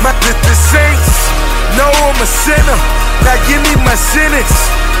 The saints know I'm a sinner. Now give me my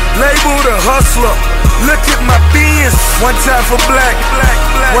sentence. Label the hustler. Look at my beans. One time for black.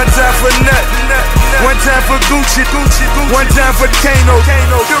 One time for nut. One time for Gucci. One time for Kano.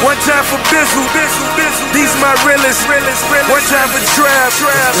 One time for Bizzle. These my realest. One time for Trav.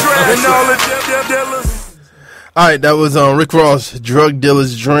 And all the dealers. Alright, that was Rick Ross, Drug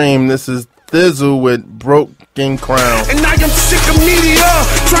Dealer's Dream. This is Thizzle with Broken Crown. And I am sick of media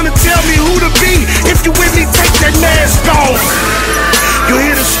trying to tell me who to be. If you with me, take that mask off. You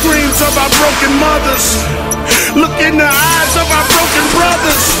hear the screams of our broken mothers. Look in the eyes of our broken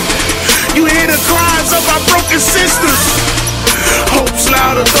brothers. You hear the cries of our broken sisters. Hope's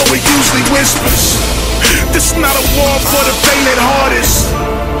louder though it usually whispers. This is not a war for the faint-hearted.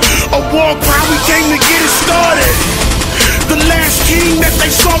 A war cry, we came to get it started. The last king that they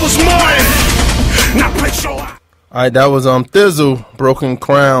saw was Martin. Now place your eye. Alright, that was Thizzle, Broken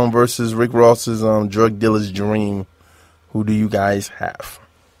Crown versus Rick Ross's Drug Dealer's Dream. Who do you guys have?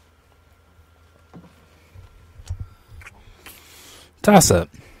 Toss up.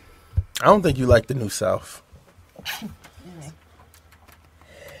 I don't think you like the New South.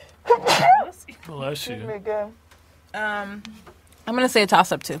 Bless you. I'm gonna say a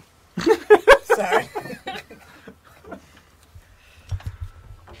toss up too. Sorry.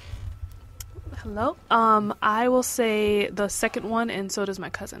 Hello. I will say the second one, and so does my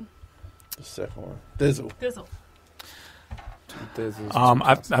cousin. The second one, Thizzle.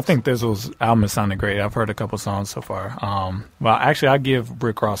 I think Thizzle's album is sounding great. I've heard a couple songs so far. Well, actually, I give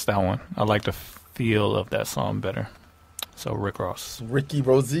Rick Ross that one. I like the feel of that song better. So Rick Ross. Ricky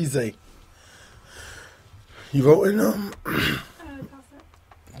Rosize. You voting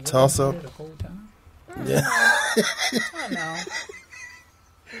toss up? Yeah. Oh no.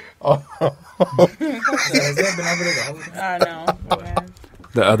 Oh. I know.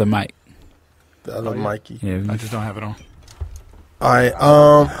 The other mic. The other Mikey. Yeah, I just don't have it on. Alright,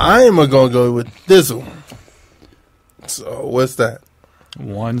 I am gonna go with Thizzle. So what's that?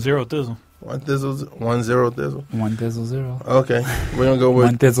 1-0 Thizzle. 1-0 Thizzle. 1-0. Okay, we're gonna go with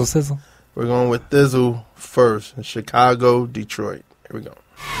 1 Thizzle Sizzle. We're going with Thizzle first. Chicago, Detroit. Here we go.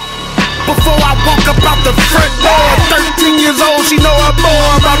 Before I walk up out the front door, 13 years old, she know I'm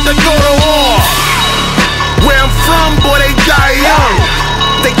more about to go to war. Where I'm from, boy, they die young.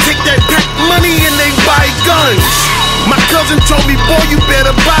 They take that pack money and they buy guns. My cousin told me, boy, you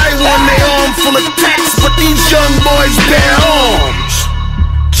better buy one. They arm full of tacks, but these young boys bear arms.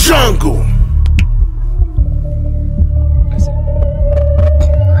 Jungle.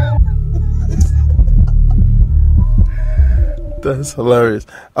 That's hilarious.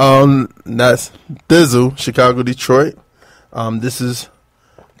 That's Thizzle, Chicago, Detroit. This is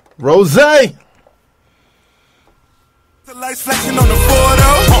Rose. The lights flashing on the Ford,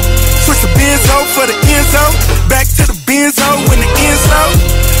 switch the Benzo for the Enzo. Back to the Benzo when the Enzo.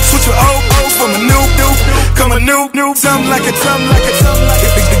 Switch your old from a new, come a new, something like it.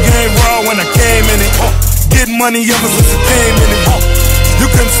 The game raw when I came in it. Get money ever since it came in it. You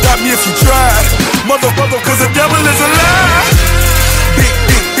couldn't stop me if you tried, mother, cause the devil is alive.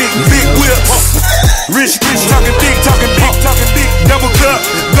 Big whips. Rich, talking big. Double cup,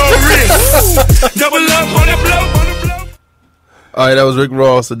 go rich. Double up, All right, that was Rick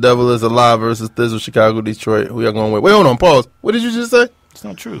Ross. The Devil is Alive versus Thizzle, Chicago, Detroit. Who y'all going with? Wait, hold on, pause. What did you just say? It's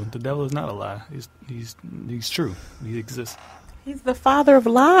not true. The devil is not a lie. He's true. He exists. He's the father of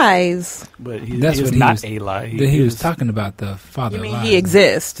lies. But he is not a lie. He was talking about the father You of mean lies. he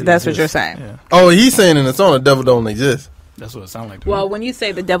exists? That's what you're saying. Yeah. Oh, he's saying in the song the devil don't exist. That's what it sounds like to Well, when you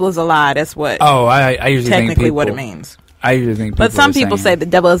say the devil is a lie, that's what. Oh, I usually think technically what it people- means. I usually think But some are people saying- say the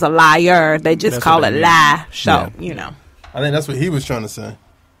devil is a liar. They just That's call what it they mean. lie. So Yeah. you know. I think that's what he was trying to say.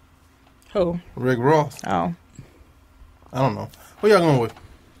 Who? Rick Ross. Oh. I don't know. Who y'all going with?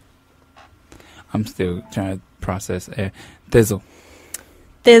 I'm still trying to process Thizzle.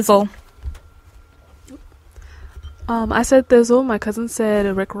 Thizzle. I said Thizzle. My cousin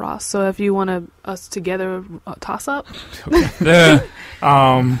said Rick Ross. So if you want us together toss up, you're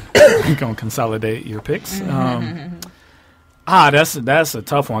gonna consolidate your picks. That's a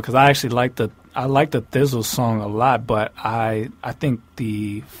tough one because I actually like the Thizzle song a lot, but I think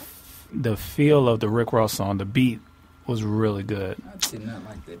the feel of the Rick Ross song, the beat was really good. I did not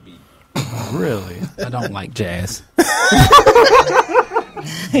like that beat. Really? I don't like jazz.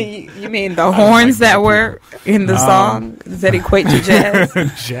 You mean the horns that were in the song? Does that equate to jazz?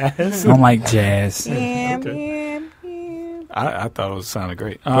 Jazz? I don't like jazz. Okay. I thought it sounded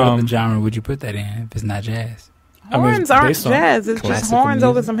great. What other genre would you put that in if it's not jazz? Horns aren't jazz. It's just classical horns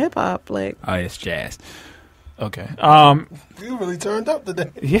over music. some hip hop. Like, Oh, it's jazz. Okay. You really turned up today.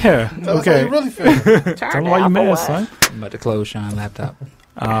 Yeah. Tell us how you really feel. Tell me why you mad, son. I'm about to close Sean's laptop.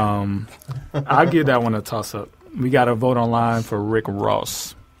 I'll give that one a toss up. We got to vote online for Rick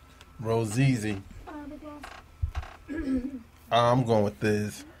Ross. Roseezy. I'm going with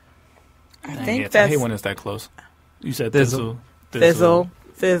this. I Dang think it, I hate that's when it's that close. You said Thizzle.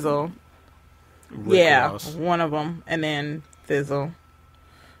 Thizzle. Rick Yeah, Ross. one of them, and then Thizzle.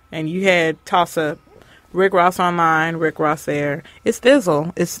 And you had toss up Rick Ross online, Rick Ross there. It's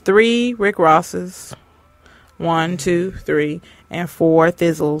Thizzle. It's 3 Rick Rosses, 1, 2, 3, and 4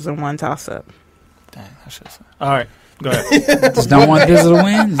 Thizzles and 1 toss up. Dang, I should have. All right, go ahead. Just don't want Thizzle to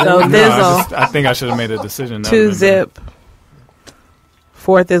win? So Thizzle, I think I should have made a decision. That 2 would've been zip,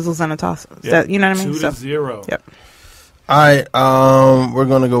 4 Thizzles and a toss up. Yep. You know what I mean? 2-0. Yep. All right, we're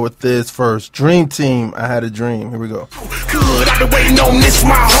gonna go with this first. Dream Team. I Had a Dream. Here we go. Good, I've been waiting on this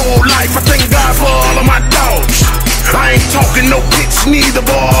my whole life. I thank God for all of my dogs. I ain't talking no pitch, neither,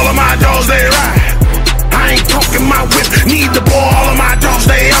 but all of my dogs, they ride. I ain't talking my whip, neither, but all of my dogs,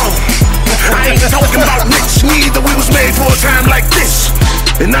 they own. I ain't talking about rich, neither, we was made for a time like this.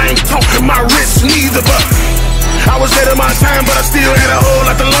 And I ain't talking my wrist, neither, but I was ahead of my time, but I still had a whole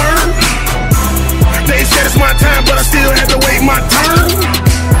lot to learn. They said it's my time, but I still had to wait my turn.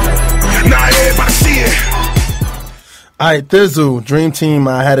 Now everybody see it. All right, Thizzle. Dream Team.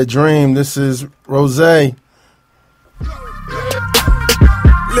 I Had a Dream. This is Rose. Look at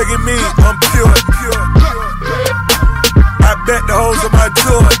me, I'm pure. I bet the hoes on my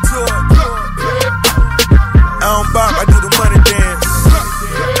tour. I don't bop, I do the money dance.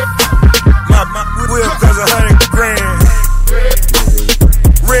 My whip costs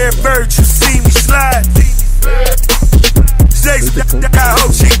 $100,000. Red bird, you see me slide. Jace, I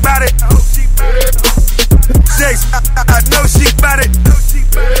hope she bout it. Jace, I know she bout it.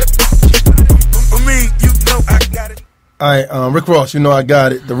 For me, you know I got it. All right, Rick Ross. You know I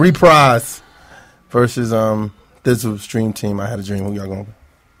got it. The Reprise versus Thizzle's Dream Team. I Had a Dream. Who y'all going with?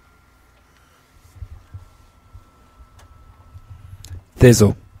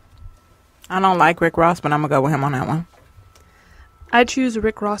 Thizzle. I don't like Rick Ross, but I'm going to go with him on that one. I choose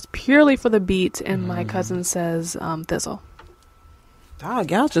Rick Ross purely for the beat, and my cousin says Thizzle.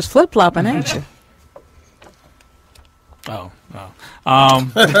 Dog, y'all just flip flopping, ain't you? Oh.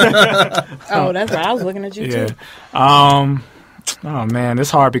 Oh, that's right. I was looking at you Yeah. too. Oh man,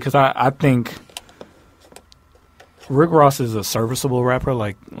 it's hard because I think Rick Ross is a serviceable rapper.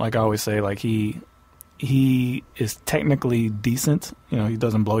 Like I always say, like he is technically decent. You know, he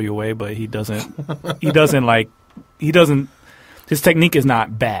doesn't blow you away, but he doesn't. His technique is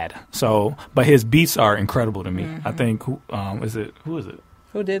not bad. So, but his beats are incredible to me. Mm-hmm. I think who is it?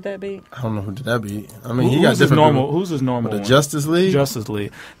 Who did that beat? I don't know who did that beat. I mean, he got different people. Who's his normal? The one? Justice League. Justice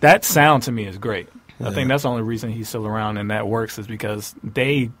League. That sound to me is great. Yeah. I think that's the only reason he's still around and that works is because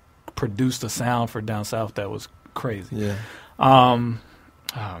they produced a sound for down south that was crazy. Yeah. Oh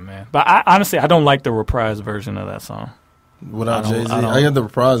man, but I honestly don't like the reprised version of that song. Without Jay-Z, I get the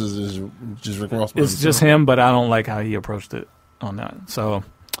reprises is just Rick Ross. It's just him, but I don't like how he approached it on that. So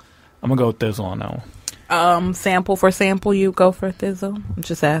I'm gonna go with Thizzle on that one. Sample for sample, you go for Thizzle? I'm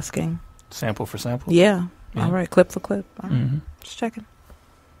just asking. Sample for sample? Yeah. Yeah. All right, clip for clip. All right. Mm-hmm. Just checking.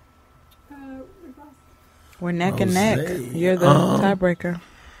 We're neck and neck. You're the tiebreaker.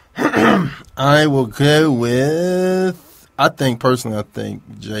 I will go with. I think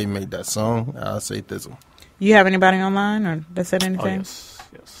Jay made that song. I'll say Thizzle. You have anybody online or that said anything?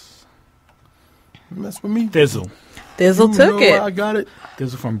 Yes. Mess with me. Thizzle. Thizzle took it. I got it.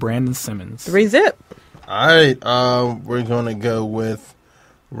 Thizzle from Brandon Simmons. 3-zip. All right. We're gonna go with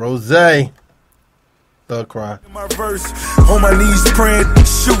Rose. Thug Cry. My verse, on my knees praying,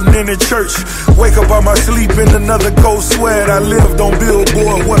 shooting in the church. Wake up out my sleep in another cold sweat. I lived on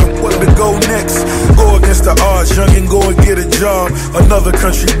Billboard, what to go next? Go against the odds, young and go and get a job. Another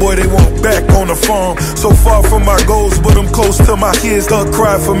country boy, they want back on the farm. So far from my goals, but I'm close to my kids. Thug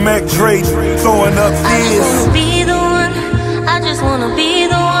Cry for Mac Dre, throwing up I just wanna be the one. I just wanna be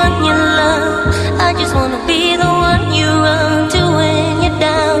the one you love. I just wanna be the one you run to when you're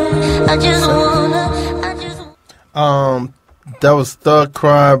down. I just wanna. That was Thug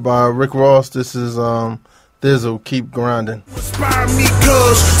Cry by Rick Ross. This is Thizzle, Keep Grinding. Inspire me,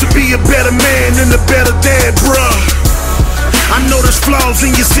 cuz, to be a better man and a better dad, bruh. I know there's flaws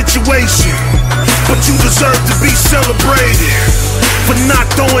in your situation, but you deserve to be celebrated for not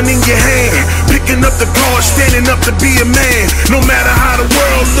throwing in your hand, picking up the card, standing up to be a man. No matter how the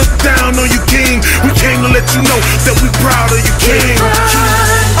world look down on you, king, we came to let you know that we proud of you, king.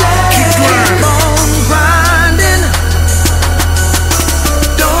 Keep grinding.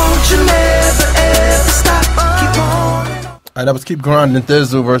 Alright, that was Keep Grinding.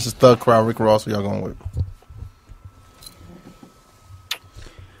 Thizzle versus Thug Cry. Rick Ross, what y'all going with?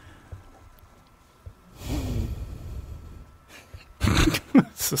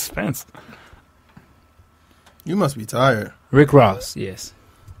 Suspense. You must be tired. Rick Ross, yes.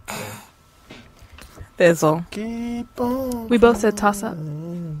 Thizzle. Keep on. We both said toss up.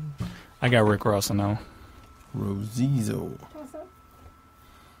 I got Rick Ross on that one. Rosizo.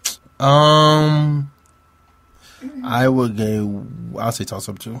 I'll say toss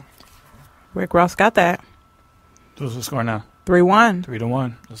up too. Rick Ross got that. What's the score now? 3-1.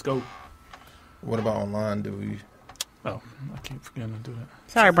 3-1. Let's go. What about online? Do we? Oh, I keep forgetting to do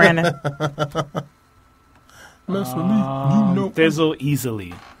that. Sorry, Brandon. Mess with me. You know. Thizzle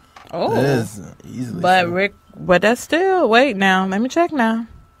easily. Oh. Easily. But that's still. Wait now. Let me check now.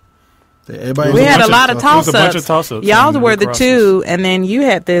 Everybody we had a lot of toss-ups. A bunch of toss-ups. Y'all were the two, and then you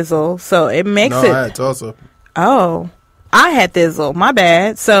had Thizzle, so it makes it. No, I had toss-up. Oh, I had Thizzle. My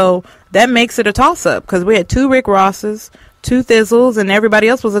bad. So that makes it a toss-up because we had 2 Rick Rosses, 2 Thizzles, and everybody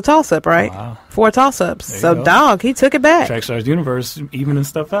else was a toss-up, right? Wow. 4 toss-ups. So dog, he took it back. Trackstar's Universe evening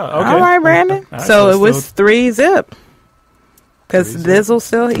stuff out. Okay. All right, Brandon. All right, so it was 3-zip because Thizzle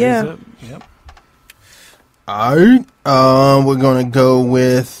still, yeah. Yep. All right. We're gonna go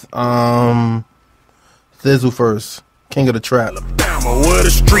with Thizzle first. King of the Trap. Alabama, where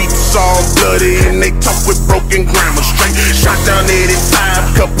the streets all bloody and they talk with broken grammar. Straight shot down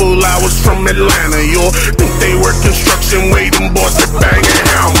 85, couple hours from Atlanta. You think they work construction? Wait, them boys are banging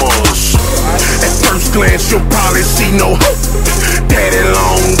hammers. At first glance, you'll probably see no hope. Daddy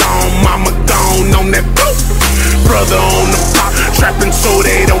long gone, mama gone on that boat. Brother on the pop, trapping so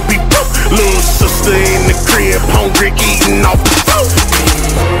they don't be broke. Little sister in the crib, hungry, eating off the boat.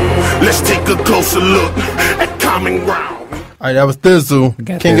 Let's take a closer look at common ground. Alright, that was Thizzle,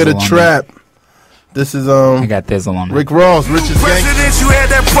 King of the Trap. This is I got Thizzle on Rick Ross, Richest Gang. President, you had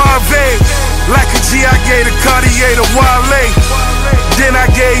that parfait. Like a G, I gave the Cartier to Wale. Then I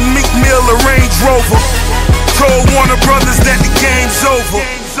gave Meek Mill a Range Rover. Told Warner Brothers that the game's over.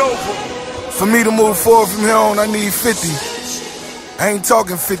 For me to move forward from here on, I need 50. I ain't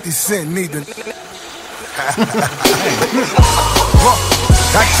talking 50 cent neither.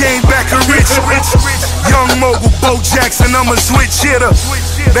 I came back a rich, young mogul, Bo Jackson, I'm a switch hitter.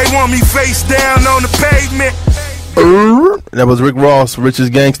 They want me face down on the pavement. That was Rick Ross,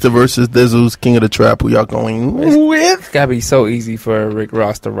 Richest Gangster versus Thizzle's King of the Trap. Who y'all going with? It's gotta be so easy for Rick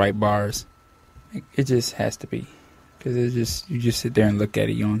Ross to write bars. It just has to be. Because it's just, you just sit there and look at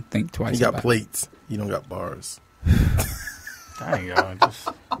it. You don't think twice You got about it. plates. You don't got bars. There you go. Just...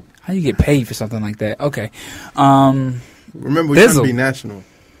 How you get paid for something like that? Okay. Remember, we're trying to be national.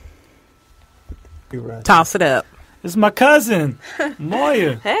 You're right. Toss it up. This is my cousin,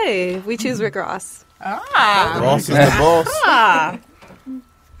 Moya. Hey, we choose Rick Ross. Ross is the boss.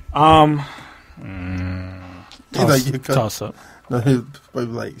 He's like, you toss up. No, he's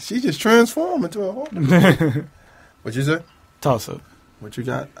like, she just transformed into a whole. What you say? Toss up. What you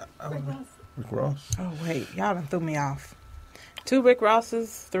got? Rick Ross. Oh wait, y'all done threw me off. 2 Rick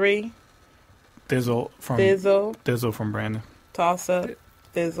Rosses, 3 Thizzle from Brandon. Toss up,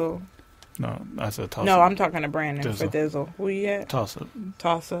 Thizzle. No, I said toss up. No, I'm talking to Brandon Thizzle. for Thizzle. Who you at? Toss up.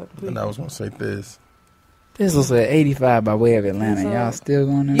 Toss up. And I was gonna say Thiz. Thizzle said 85 by way of Atlanta. Y'all still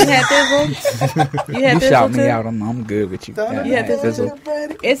going there? You had Thizzle? You had You Thizzle shout me too? out. I'm good with you. You had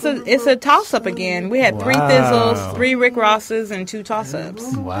Thizzle? It's a toss up again. We had 3 Thizzles, 3 Rick Rosses, and 2 toss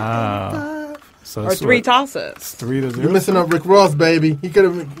ups. Wow. So Or 3 toss ups. 3-0. You're missing up Rick Ross, baby. He could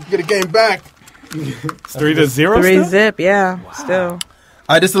have get a game back. It's 3-0. 3 zip, yeah. Still. All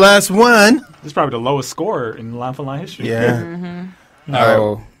right, this is the last one. This is probably the lowest score in line for line history. Yeah. Mm-hmm.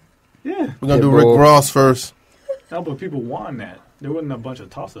 All right. Yeah. We're gonna do Rick Ross first. No, but people won that. There wasn't a bunch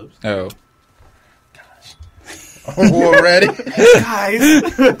of toss-ups. Oh. Already? Guys.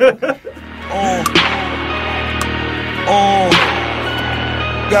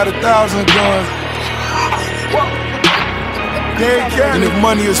 Got 1,000 guns. And if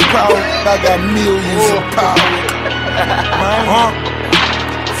money is power, I got millions of power.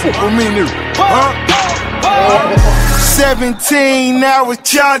 Fuck with me, nigga. 17, now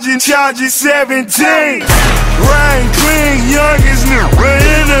it's charging 17. Ryan clean, youngest nigga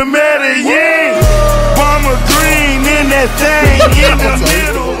in the Medellin. Bomber green in that thing in the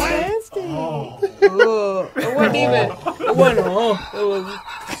middle. It wasn't even. It wasn't.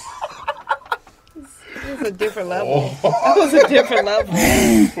 It was a different level. It was a different level.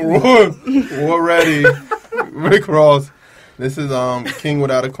 We're ready. Rick Ross. This is King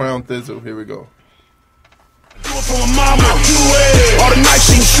Without a Crown Thizzle. Here we go. Do it for my mama, all the nights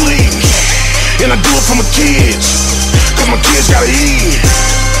she sleep. And I do it for my kids, cause my kids gotta eat.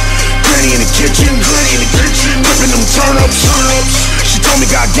 Granny in the kitchen, whipping them turnips. She told me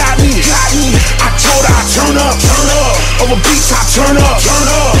God got me. I told her I turn up. Over beats I turn up.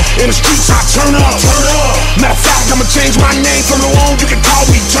 In the streets I turn up. Matter of fact, I'ma change my name from now on. You can call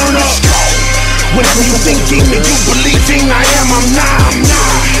me Turn Up. Whatever you thinking that you believing, I am, I'm not.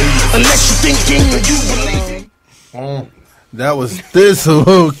 Unless you thinking that you believing. That was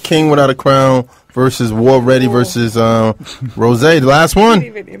Thizzle, King Without a Crown versus War Ready versus Rose. The last one.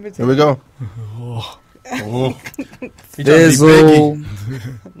 Here we go. Thizzle.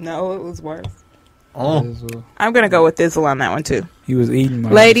 No, it was worse. Thizzle. I'm gonna go with Thizzle on that one too. He was eating my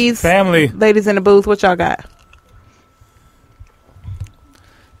Ladies, family. Ladies in the booth, what y'all got?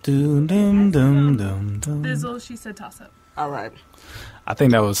 Thizzle, she said toss up. All right. I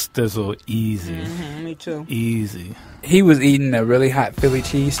think that was Thizzle easy. Me too. Easy. He was eating a really hot Philly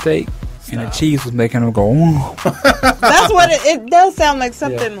cheesesteak, and the cheese was making him go. That's what it does sound like.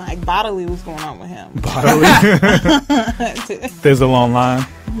 Something like bodily was going on with him. Bodily. Thizzle online.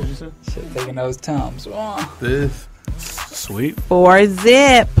 Shit, taking those Tums. This sweet. 4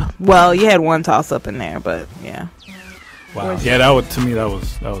 zip. Well, you had 1 toss up in there, but yeah. Wow. Yeah, that was, to me that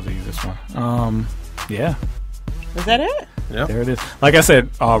was the easiest one. Yeah. Is that it? Yep. There it is. Like I said,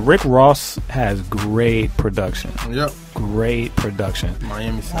 Rick Ross has great production. Yep. Great production.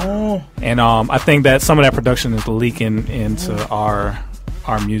 Miami Sound. And I think that some of that production is leaking into our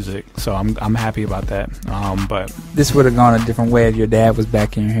music. So I'm happy about that. But This would have gone a different way if your dad was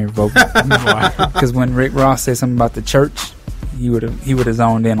back in here voting. Because when Rick Ross said something about the church, he would have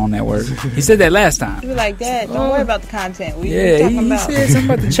zoned in on that word. He said that last time. You were like, Dad, don't worry about the content. We Yeah, talking he about. said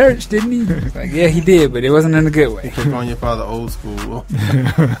something about the church, didn't he? Like, yeah, he did, but it wasn't in a good way. Keep on your father old school.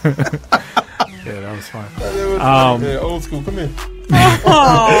 yeah, that was fun. Yeah, old school, come here.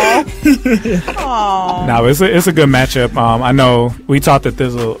 No, it's a good matchup. I know we talked to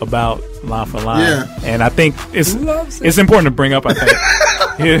Thizzle about line for line, Yeah. and I think it's important to bring up. I think,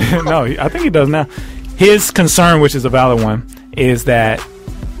 I think he does now. His concern, which is a valid one, is that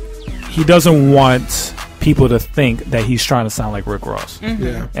he doesn't want people to think that he's trying to sound like Rick Ross. Mm-hmm.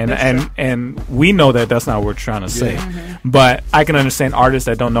 Yeah. And we know that that's not what we're trying to say. But I can understand artists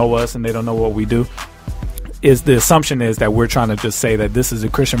that don't know us and they don't know what we do. Is the assumption is that we're trying to just say that this is a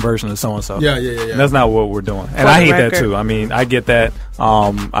Christian version of so and so. Yeah. And that's not what we're doing. And I hate that too. I mean, I get that.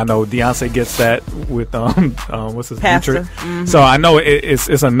 I know Beyonce gets that with what's his Pastor. Dietrich. So I know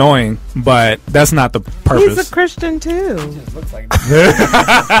it's annoying, but that's not the purpose. He's a Christian too.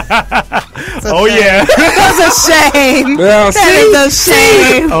 Oh yeah, That's a shame. Well, That is a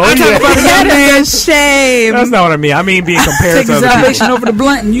shame. Oh yeah. That is a shame. That's not what I mean. I mean being compared to other people. Exoneration over the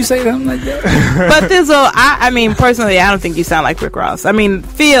blunt, and you say something like that. But Thizzle, I mean, personally, I don't think you sound like Rick Ross. I mean,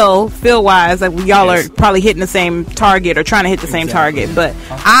 feel wise, like y'all are probably hitting the same target or trying to hit the same target. But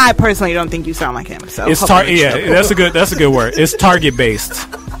I personally don't think you sound like him. So It's that's a good word. It's target based.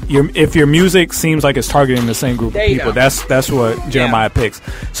 If your music seems like it's targeting the same group of people, that's what Jeremiah picks.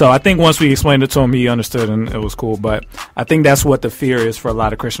 So I think once we explained it to him, he understood and it was cool. But I think that's what the fear is for a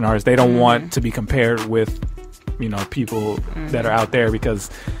lot of Christian artists. They don't want to be compared with people that are out there, because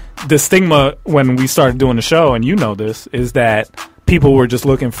the stigma when we started doing the show, and this, is that people were just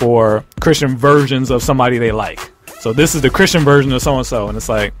looking for Christian versions of somebody they like. So this is the Christian version of so and so, and it's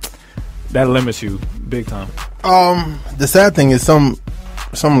like that limits you big time. The sad thing is some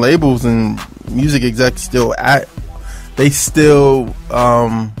labels and music execs still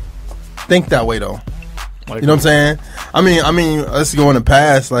think that way though. You know what I'm saying? I mean, let's go in the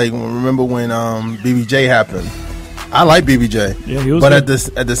past. Like, remember when BBJ happened? I like BBJ. Yeah, he was. But at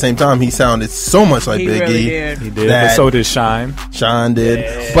the same time, he sounded so much like Big really E. did. He did. But so did Shine. Shine did.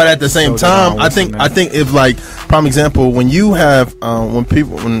 Yeah. But at the same time, I think if, like, prime example, when you have we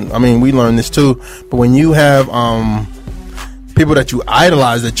learned this too. But when you have people that you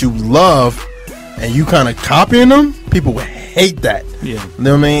idolize, that you love, and you kind of copying them, people would hate that. Yeah. You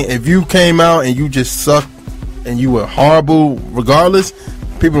know what I mean? If you came out and you just sucked and you were horrible regardless,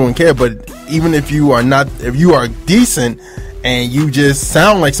 people don't care. But even if you are decent and you just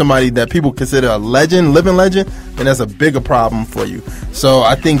sound like somebody that people consider a legend, living legend, then that's a bigger problem for you. So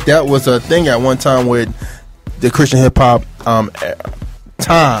I think that was a thing at one time with the Christian hip hop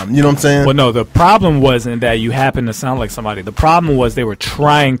time. You know what I'm saying? Well, no, the problem wasn't that you happened to sound like somebody. The problem was they were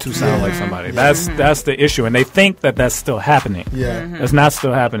trying to sound like somebody. That's the issue, and they think that that's still happening. Yeah, that's not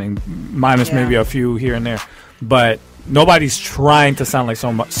still happening, minus maybe a few here and there. But nobody's trying to sound like so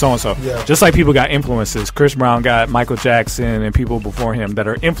and so. Yeah. Just like people got influences. Chris Brown got Michael Jackson and people before him that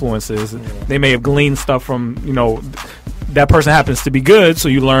are influences. They may have gleaned stuff from, that person happens to be good, so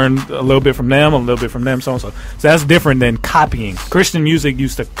you learn a little bit from them, so and so. So that's different than copying. Christian music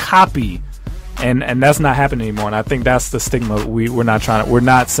used to copy, and that's not happening anymore. And I think that's the stigma. We're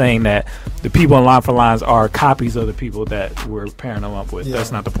not saying that the people in Line for Lines are copies of the people that we're pairing them up with. Yeah.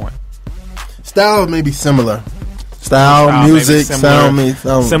 That's not the point. Style may be similar. Style, music,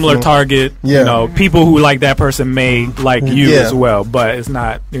 similar target. Yeah. People who like that person may like you as well, but it's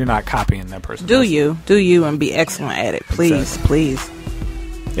not. You're not copying that person. Do you and be excellent at it, please, please.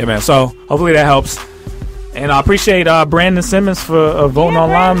 Yeah, man. So hopefully that helps, and I appreciate Brandon Simmons for voting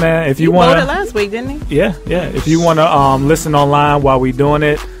online, man. If you want voted last week, didn't he? Yeah. If you want to listen online while we doing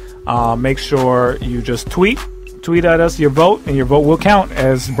it, make sure you just tweet at us your vote, and your vote will count,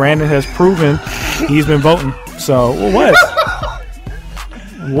 as Brandon has proven. He's been voting. So what?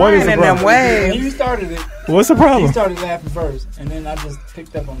 What is the problem? When you started it. What's the problem? He started laughing first, and then I just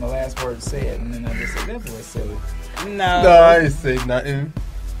picked up on the last word said, and then I just said, that was silly. No, I didn't say nothing.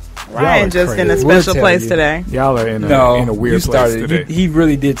 Ryan just in a special place today. Y'all are in a weird place today. He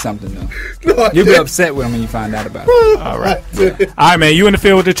really did something, though. You'll be upset with him when you find out about it. All right. All right, man. You in the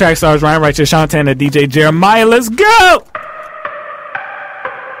field with the track stars, Ryan Righteous, Shantana, DJ Jeremiah. Let's go!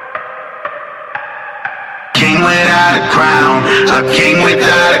 King without a crown, a king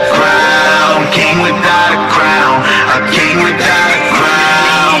without a crown, king without a crown, a king without a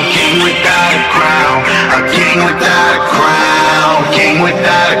crown, king without a crown, a king without a crown, king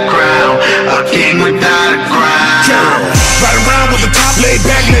without a crown, a king without a crown. Ride around with the top laid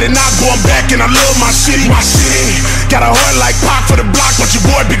back, let it not going back, and I love my city. Got a heart like Pac for the block, but your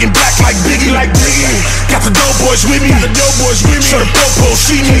boy big and black like Biggie. Got the dope boys with me, so the po-po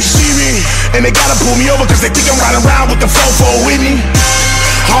see me. And they gotta pull me over cause they think I'm riding around with the fofo with me.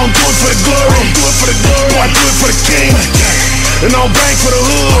 I don't do it for the glory, boy, I do it for the king. And I don't bang for the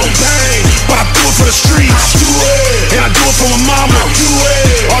hood, but I do it for the streets. And I do it for my mama,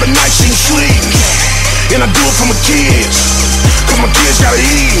 all the nights she sleep. And I do it for my kids, cause my kids gotta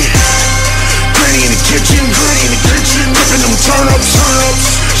eat. Granny in the kitchen, ripping them turn-ups.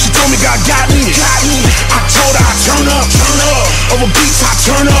 She told me God got me. I told her I turn up. Over beats I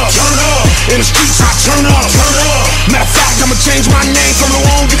turn up. In the streets I turn up. Matter of fact, I'ma change my name from the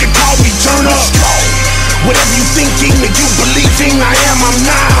one you can call me Turn Up. Whatever you thinking that you believing, I am, I'm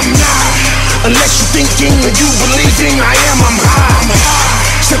not. Unless you thinking that you believing, I am, I'm high.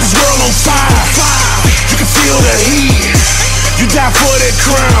 Set this world on fire. You can feel the heat. You die for that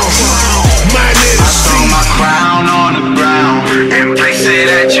crown. Mine is I throw my crown on the ground and place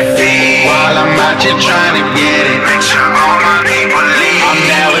it at your feet. While I'm out here trying to get it, make sure all my people leave. I'm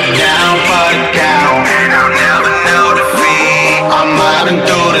never down for the count, and I'll never know defeat. I'm mobbing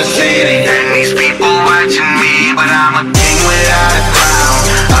through the city, and these people watching me. But I'm a king without a crown,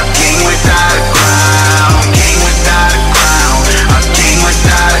 a king without a crown, king without a crown, a king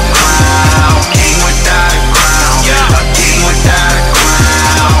without a crown, king without a crown, a king without a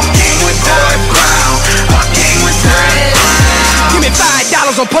crown, king without a crown, a king without a crown. Give me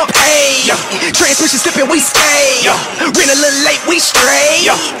 $5 on pump, ayy. transmission slipping, we stay. Ran a little late, we stray.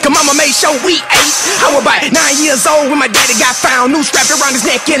 Cause mama made sure we ate. I was about 9 years old when my daddy got found. Noose strapped around his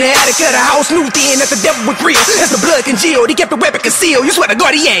neck in the attic of the house. Knew then that the devil would grill. As the blood congealed, he kept the weapon concealed. You swear to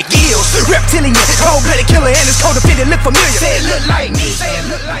God he had gills. Reptilian, cold-blooded killer, and his co-defendant look familiar. Say it look like me. Say it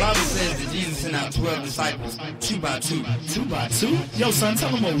look like me. Bible says that Jesus sent out 12 disciples, 2 by 2. 2 by 2? Yo, son,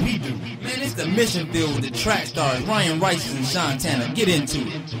 tell them what we do. Man, it's the mission field with the track stars, Ryan Rice and Sean Tanner. Get into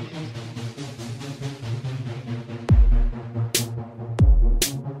it.